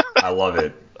 I love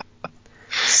it.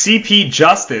 CP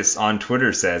Justice on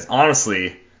Twitter says,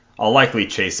 honestly, I'll likely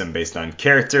chase him based on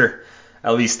character.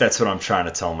 At least that's what I'm trying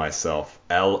to tell myself.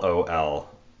 LOL.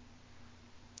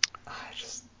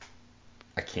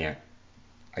 I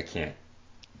can't.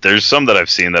 There's some that I've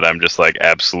seen that I'm just like,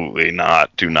 absolutely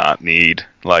do not need.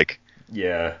 Like,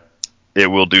 yeah, it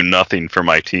will do nothing for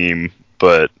my team,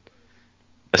 but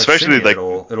especially like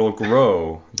it'll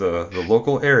grow the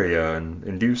local area and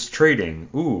induce trading.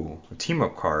 Ooh, a team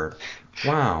up card.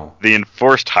 Wow. The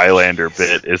enforced Highlander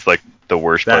bit is like the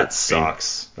worst part. That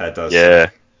sucks. That does. Yeah.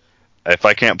 Suck. If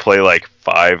I can't play like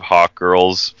 5 Hawk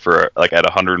Girls for like at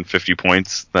 150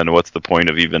 points, then what's the point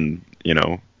of even,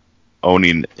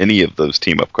 owning any of those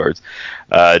team up cards?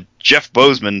 Jeff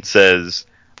Bozeman says,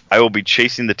 I will be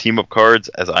chasing the team up cards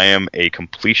as I am a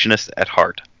completionist at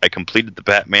heart. I completed the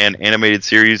Batman animated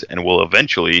series and will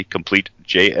eventually complete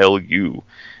JLU.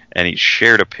 And he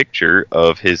shared a picture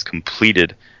of his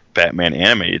completed Batman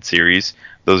animated series.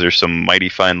 Those are some mighty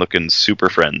fine looking super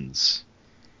friends.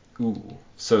 Ooh,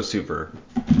 so super.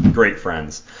 Great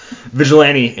friends.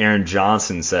 Vigilante Aaron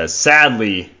Johnson says,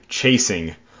 sadly,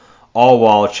 chasing, all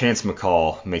while Chance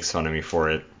McCall makes fun of me for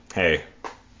it. Hey,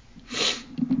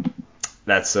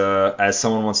 that's, as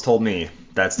someone once told me,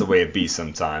 that's the way it be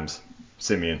sometimes.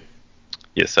 Simeon.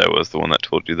 Yes, I was the one that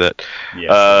told you that.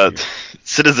 Yes,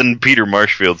 Citizen Peter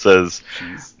Marshfield says,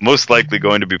 most likely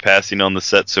going to be passing on the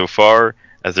set so far,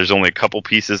 as there's only a couple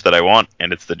pieces that I want,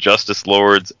 and it's the Justice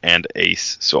Lords and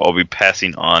Ace, so I'll be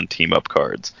passing on team-up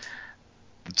cards.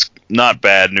 It's not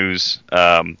bad news.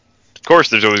 Of course,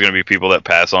 there's always going to be people that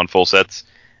pass on full sets,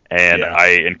 and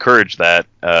I encourage that.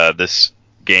 This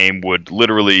game would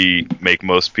literally make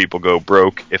most people go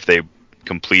broke if they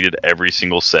completed every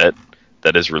single set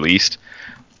that is released.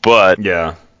 But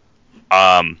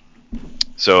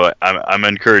so I'm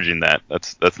encouraging that.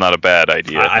 That's not a bad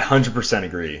idea. I 100%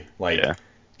 agree. If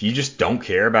you just don't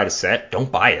care about a set,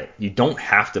 don't buy it. You don't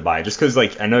have to buy it. Just because,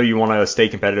 I know you want to stay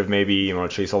competitive, maybe you want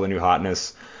to chase all the new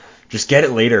hotness. Just get it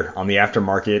later on the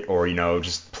aftermarket, or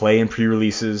just play in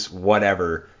pre-releases,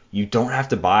 whatever. You don't have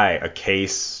to buy a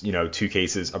case, 2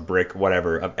 cases, a brick,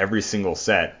 whatever, of every single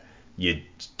set. You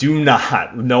do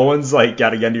not. No one's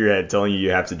got a gun to your head telling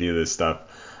you have to do this stuff.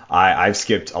 I've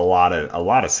skipped a lot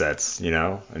of sets,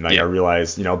 and I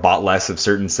realized, bought less of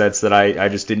certain sets that I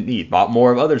just didn't need. Bought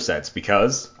more of other sets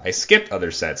because I skipped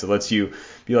other sets. It lets you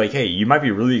be like, hey, you might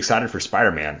be really excited for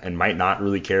Spider-Man and might not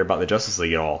really care about the Justice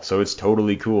League at all. So it's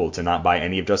totally cool to not buy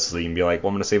any of Justice League and be like, well,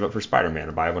 I'm going to save up for Spider-Man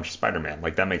or buy a bunch of Spider-Man.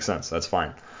 Like, that makes sense. That's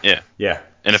fine. Yeah. Yeah.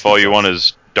 And if all you want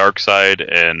is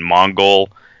Darkseid and Mongol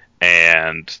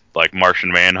and like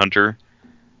Martian Manhunter,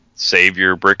 save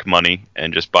your brick money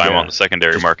and just buy them on the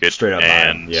secondary market. Straight up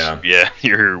and buy them.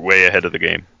 You're way ahead of the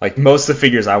game. Like, most of the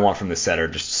figures I want from this set are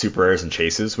just super rares and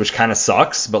chases, which kind of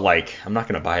sucks, but like, I'm not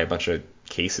going to buy a bunch of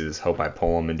cases, hope I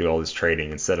pull them and do all this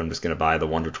trading. Instead, I'm just going to buy the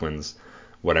Wonder Twins,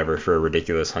 whatever, for a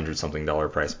ridiculous $100-something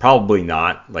price. Probably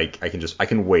not. Like, I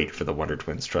can wait for the Wonder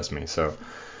Twins, trust me. So,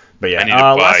 but yeah, I need to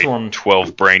buy last one.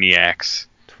 12 Brainiacs.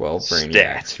 12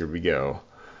 Brainiacs. Here we go.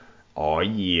 Oh,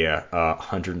 yeah.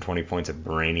 120 points of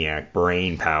Brainiac.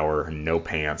 Brain power. No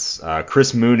pants.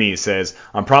 Chris Mooney says,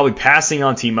 I'm probably passing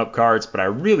on team-up cards, but I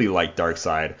really like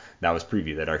Darkseid. That was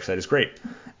preview. That Darkseid is great.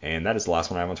 And that is the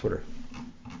last one I have on Twitter.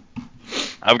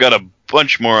 I've got a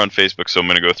bunch more on Facebook, so I'm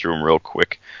going to go through them real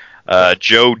quick.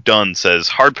 Joe Dunn says,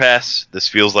 hard pass. This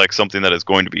feels like something that is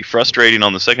going to be frustrating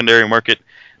on the secondary market.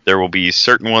 There will be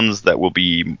certain ones that will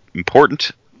be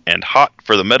important and hot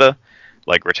for the meta,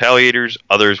 like Retaliators.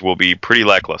 Others will be pretty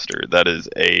lackluster. That is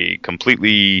a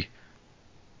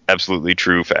absolutely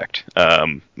true fact.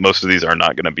 Most of these are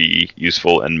not going to be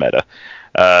useful in meta,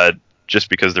 just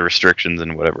because the restrictions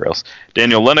and whatever else.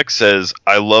 Daniel Lennox says,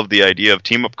 I love the idea of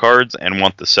team-up cards and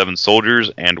want the 7 soldiers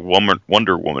and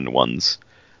Wonder Woman ones.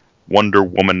 Wonder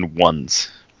Woman ones.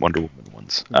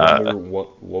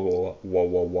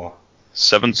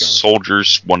 7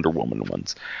 soldiers, Wonder Woman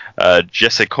ones.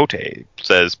 Jesse Cote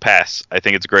says, pass. I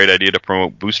think it's a great idea to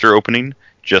promote booster opening,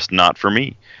 just not for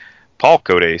me. Paul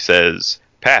Cote says,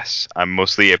 pass. I'm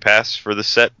mostly a pass for the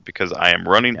set because I am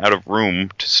running out of room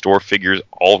to store figures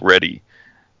already.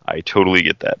 I totally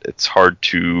get that. It's hard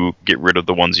to get rid of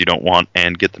the ones you don't want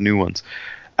and get the new ones.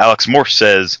 Alex Morse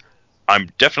says, I'm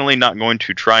definitely not going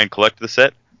to try and collect the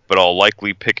set, but I'll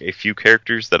likely pick a few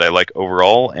characters that I like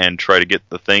overall and try to get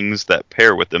the things that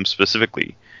pair with them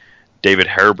specifically. David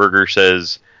Herberger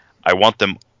says, I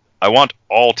want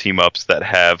all team-ups that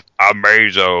have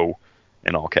Amazo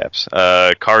in all caps.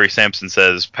 Kari Sampson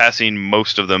says, passing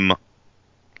most of them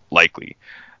likely.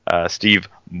 Steve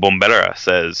Bombera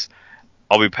says,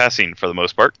 I'll be passing for the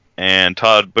most part. And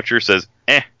Todd Butcher says,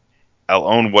 I'll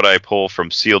own what I pull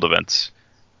from sealed events.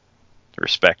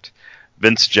 Respect.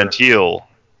 Vince Gentile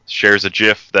shares a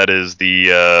GIF that is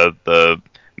the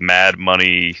Mad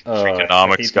Money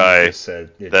Freakonomics guy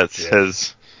that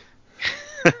says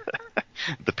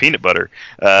the peanut butter.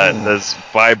 Says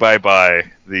bye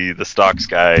the stocks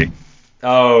guy.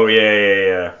 Oh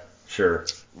yeah. Sure.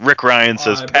 Rick Ryan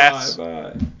says pass.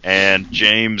 Bye. And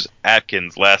James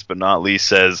Atkins, last but not least,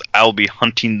 says I'll be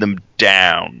hunting them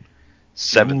down.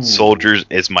 7 soldiers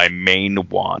is my main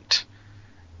want.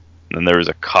 And then there was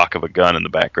a cock of a gun in the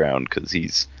background because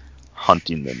he's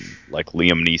hunting them like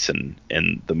Liam Neeson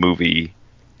in the movie.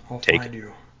 I'll find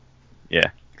you. Yeah.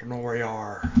 I don't know where you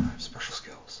are. Special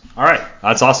skills. All right,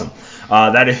 that's awesome.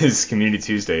 That is Community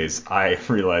Tuesdays. I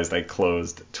realized I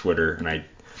closed Twitter, and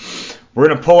we're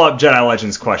gonna pull up Jedi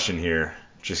Legends question here.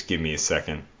 Just give me a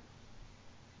second.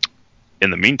 In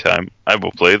the meantime, I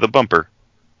will play the bumper.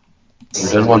 You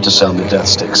don't want to sell me death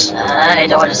sticks. I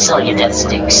don't want to sell you death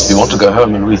sticks. You want to go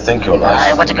home and rethink your life.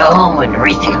 I want to go home and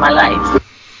rethink my life.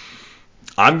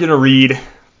 I'm going to read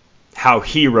how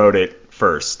he wrote it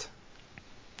first.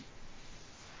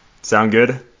 Sound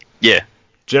good? Yeah.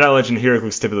 Jedi Legend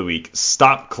HeroClix tip of the week.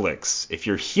 Stop clicks. If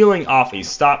you're healing off a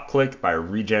stop click by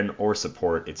regen or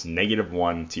support, it's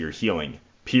 -1 to your healing.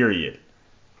 Period.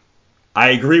 I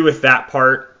agree with that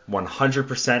part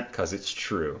 100% because it's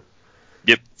true.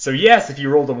 Yep. So yes, if you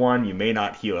rolled a 1, you may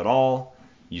not heal at all.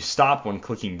 You stop when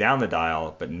clicking down the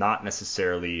dial, but not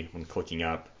necessarily when clicking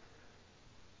up.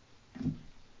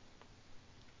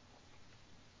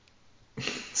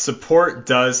 Support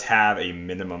does have a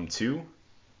minimum 2,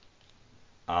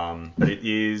 but it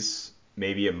is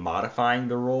maybe a modifying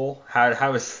the roll.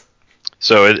 How is...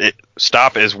 So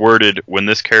stop is worded when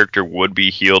this character would be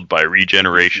healed by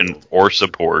regeneration or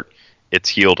support. It's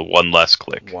healed 1 less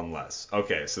click. 1 less.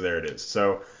 Okay, so there it is.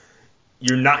 So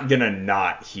you're not going to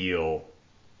not heal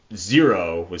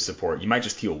 0 with support. You might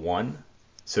just heal 1.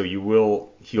 So you will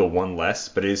heal 1 less,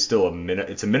 but it is still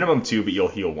it's a minimum 2, but you'll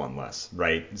heal 1 less,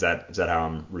 right? Is that how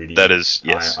I'm reading that it? That is,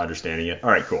 yes. I'm understanding it.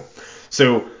 All right, cool.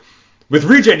 So with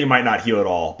regen, you might not heal at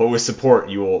all, but with support,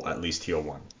 you will at least heal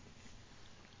 1.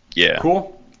 Yeah.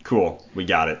 Cool. We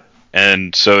got it.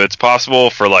 And so it's possible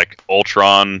for like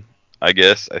Ultron, I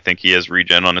guess. I think he has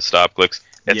regen on his stop clicks.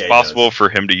 It's possible for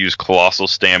him to use Colossal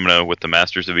Stamina with the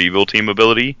Masters of Evil team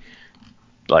ability.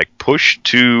 like push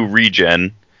 2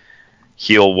 regen,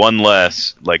 heal 1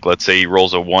 less. Like let's say he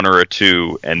rolls a 1 or a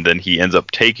 2, and then he ends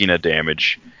up taking a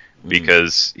damage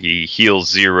because he heals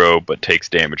 0 but takes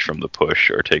damage from the push,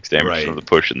 or takes damage from the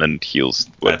push and then heals.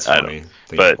 That's funny.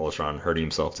 But Ultron hurting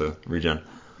himself to regen.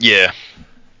 Yeah.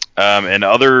 And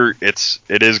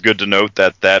it is good to note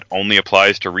that only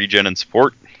applies to regen and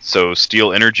support. So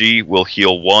Steel Energy will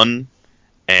heal 1,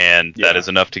 and that is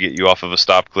enough to get you off of a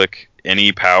stop click.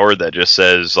 Any power that just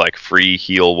says like free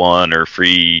heal 1 or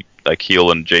free like heal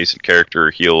an adjacent character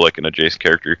or heal like an adjacent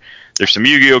character. There's some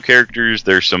Yu-Gi-Oh characters,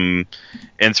 there's some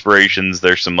inspirations,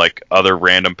 there's some like other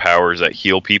random powers that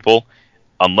heal people.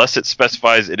 Unless it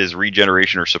specifies it is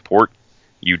regeneration or support,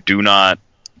 you do not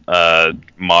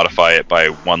modify it by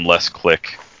 1 less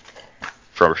click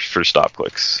for stop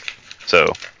clicks.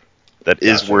 So that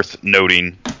is worth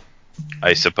noting,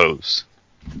 I suppose.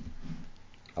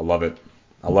 I love it.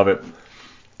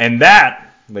 And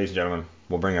that, ladies and gentlemen,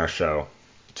 will bring our show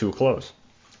to a close.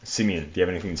 Simeon, do you have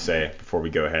anything to say before we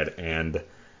go ahead and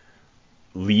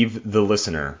leave the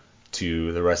listener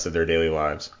to the rest of their daily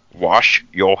lives? Wash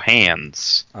your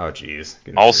hands. Oh, jeez.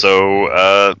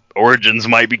 Also, Origins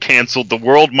might be canceled. The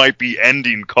world might be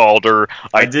ending, Calder.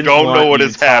 I don't know what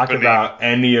is happening. About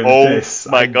any of this.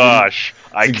 Oh my gosh!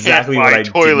 I exactly can't buy what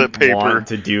toilet paper. Want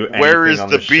to do Where is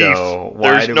the beef?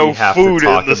 There's no food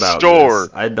in the store.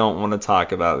 This? I don't want to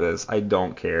talk about this. I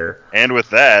don't care. And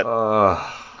with that,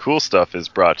 Cool Stuff is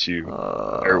brought to you.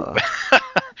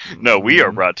 No, we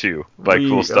are brought to you by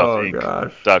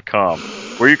CoolStuffInc.com,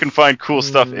 where you can find cool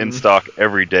stuff in stock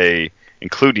every day,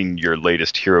 including your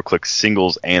latest HeroClix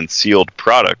singles and sealed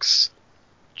products.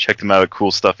 Check them out at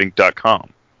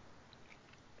CoolStuffInc.com.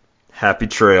 Happy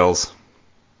trails.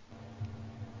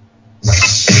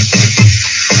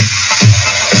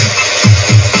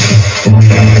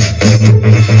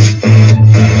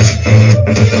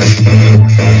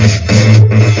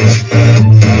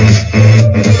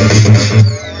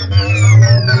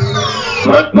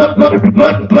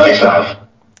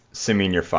 Simeon, you're fine.